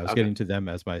FanDuel. Yeah, I was getting to them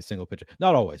as my single pitcher.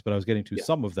 Not always, but I was getting to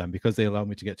some of them because they allowed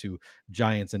me to get to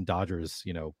Giants and Dodgers,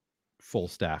 full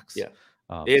stacks. Yeah.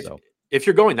 If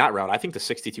you're going that route, I think the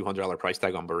 $6,200 price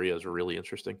tag on Barria is really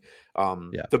interesting.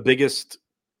 The biggest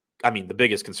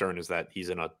concern is that he's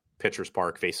in a pitcher's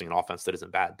park facing an offense that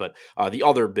isn't bad. But the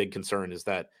other big concern is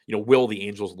that, will the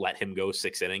Angels let him go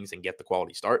 6 innings and get the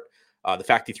quality start? The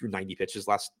fact he threw 90 pitches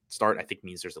last start, I think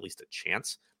means there's at least a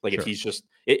chance. Like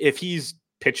if he's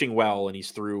pitching well and he's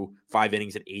through 5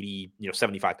 innings at 80,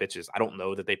 75 pitches, I don't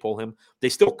know that they pull him. They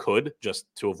still could, just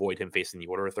to avoid him facing the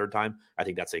order a third time. I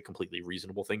think that's a completely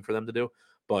reasonable thing for them to do,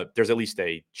 but there's at least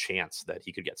a chance that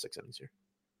he could get 6 innings here.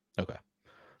 Okay.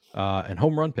 And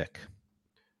home run pick.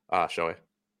 Shohei.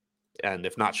 And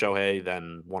if not Shohei,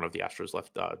 then one of the Astros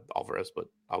left, Alvarez, but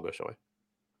I'll go Shohei.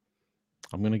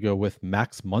 I'm going to go with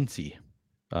Max Muncy.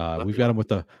 We've got him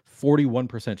with a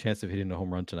 41% chance of hitting a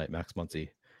home run tonight, Max Muncy.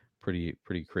 Pretty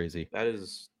crazy. That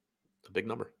is a big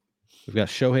number. We've got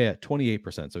Shohei at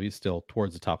 28%, so he's still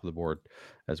towards the top of the board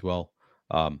as well.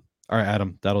 All right,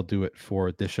 Adam, that'll do it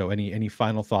for this show. Any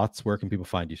final thoughts? Where can people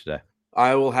find you today?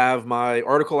 I will have my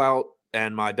article out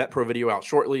and my Bet Pro video out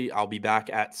shortly. I'll be back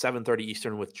at 7:30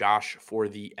 Eastern with Josh for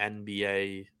the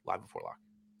NBA Live Before Lock.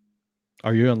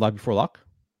 Are you on Live Before Lock?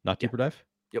 Not Deeper Dive?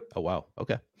 Yep. Oh, wow.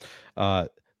 Okay.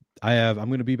 I'm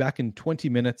going to be back in 20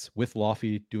 minutes with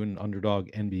Lofty doing an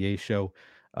Underdog NBA show.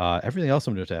 Everything else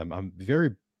I'm going to do. I'm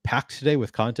very packed today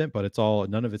with content, but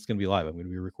none of it's going to be live. I'm going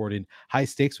to be recording High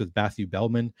Stakes with Matthew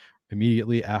Bellman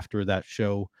immediately after that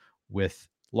show with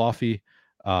Lofty.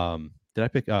 Did I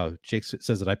pick? Jake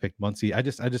says that I picked Muncy. I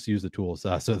just use the tools.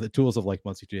 So the tools of like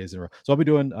Muncy 2 days in a row. So I'll be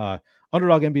doing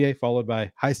Underdog NBA followed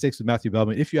by High Stakes with Matthew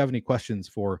Bellman. If you have any questions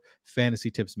for fantasy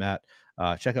tips, Matt,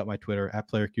 check out my Twitter at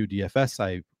PlayerQDFS.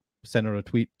 I send out a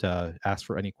tweet to ask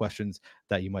for any questions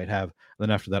that you might have. And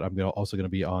then after that, I'm also going to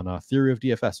be on Theory of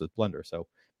DFS with Blender. So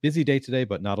busy day today,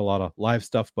 but not a lot of live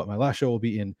stuff. But my last show will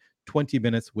be in 20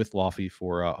 minutes with Lofty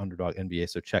for Underdog NBA.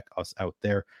 So check us out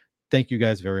there. Thank you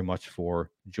guys very much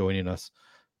for joining us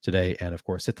today. And of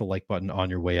course, hit the like button on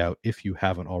your way out if you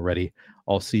haven't already.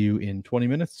 I'll see you in 20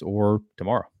 minutes or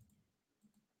tomorrow.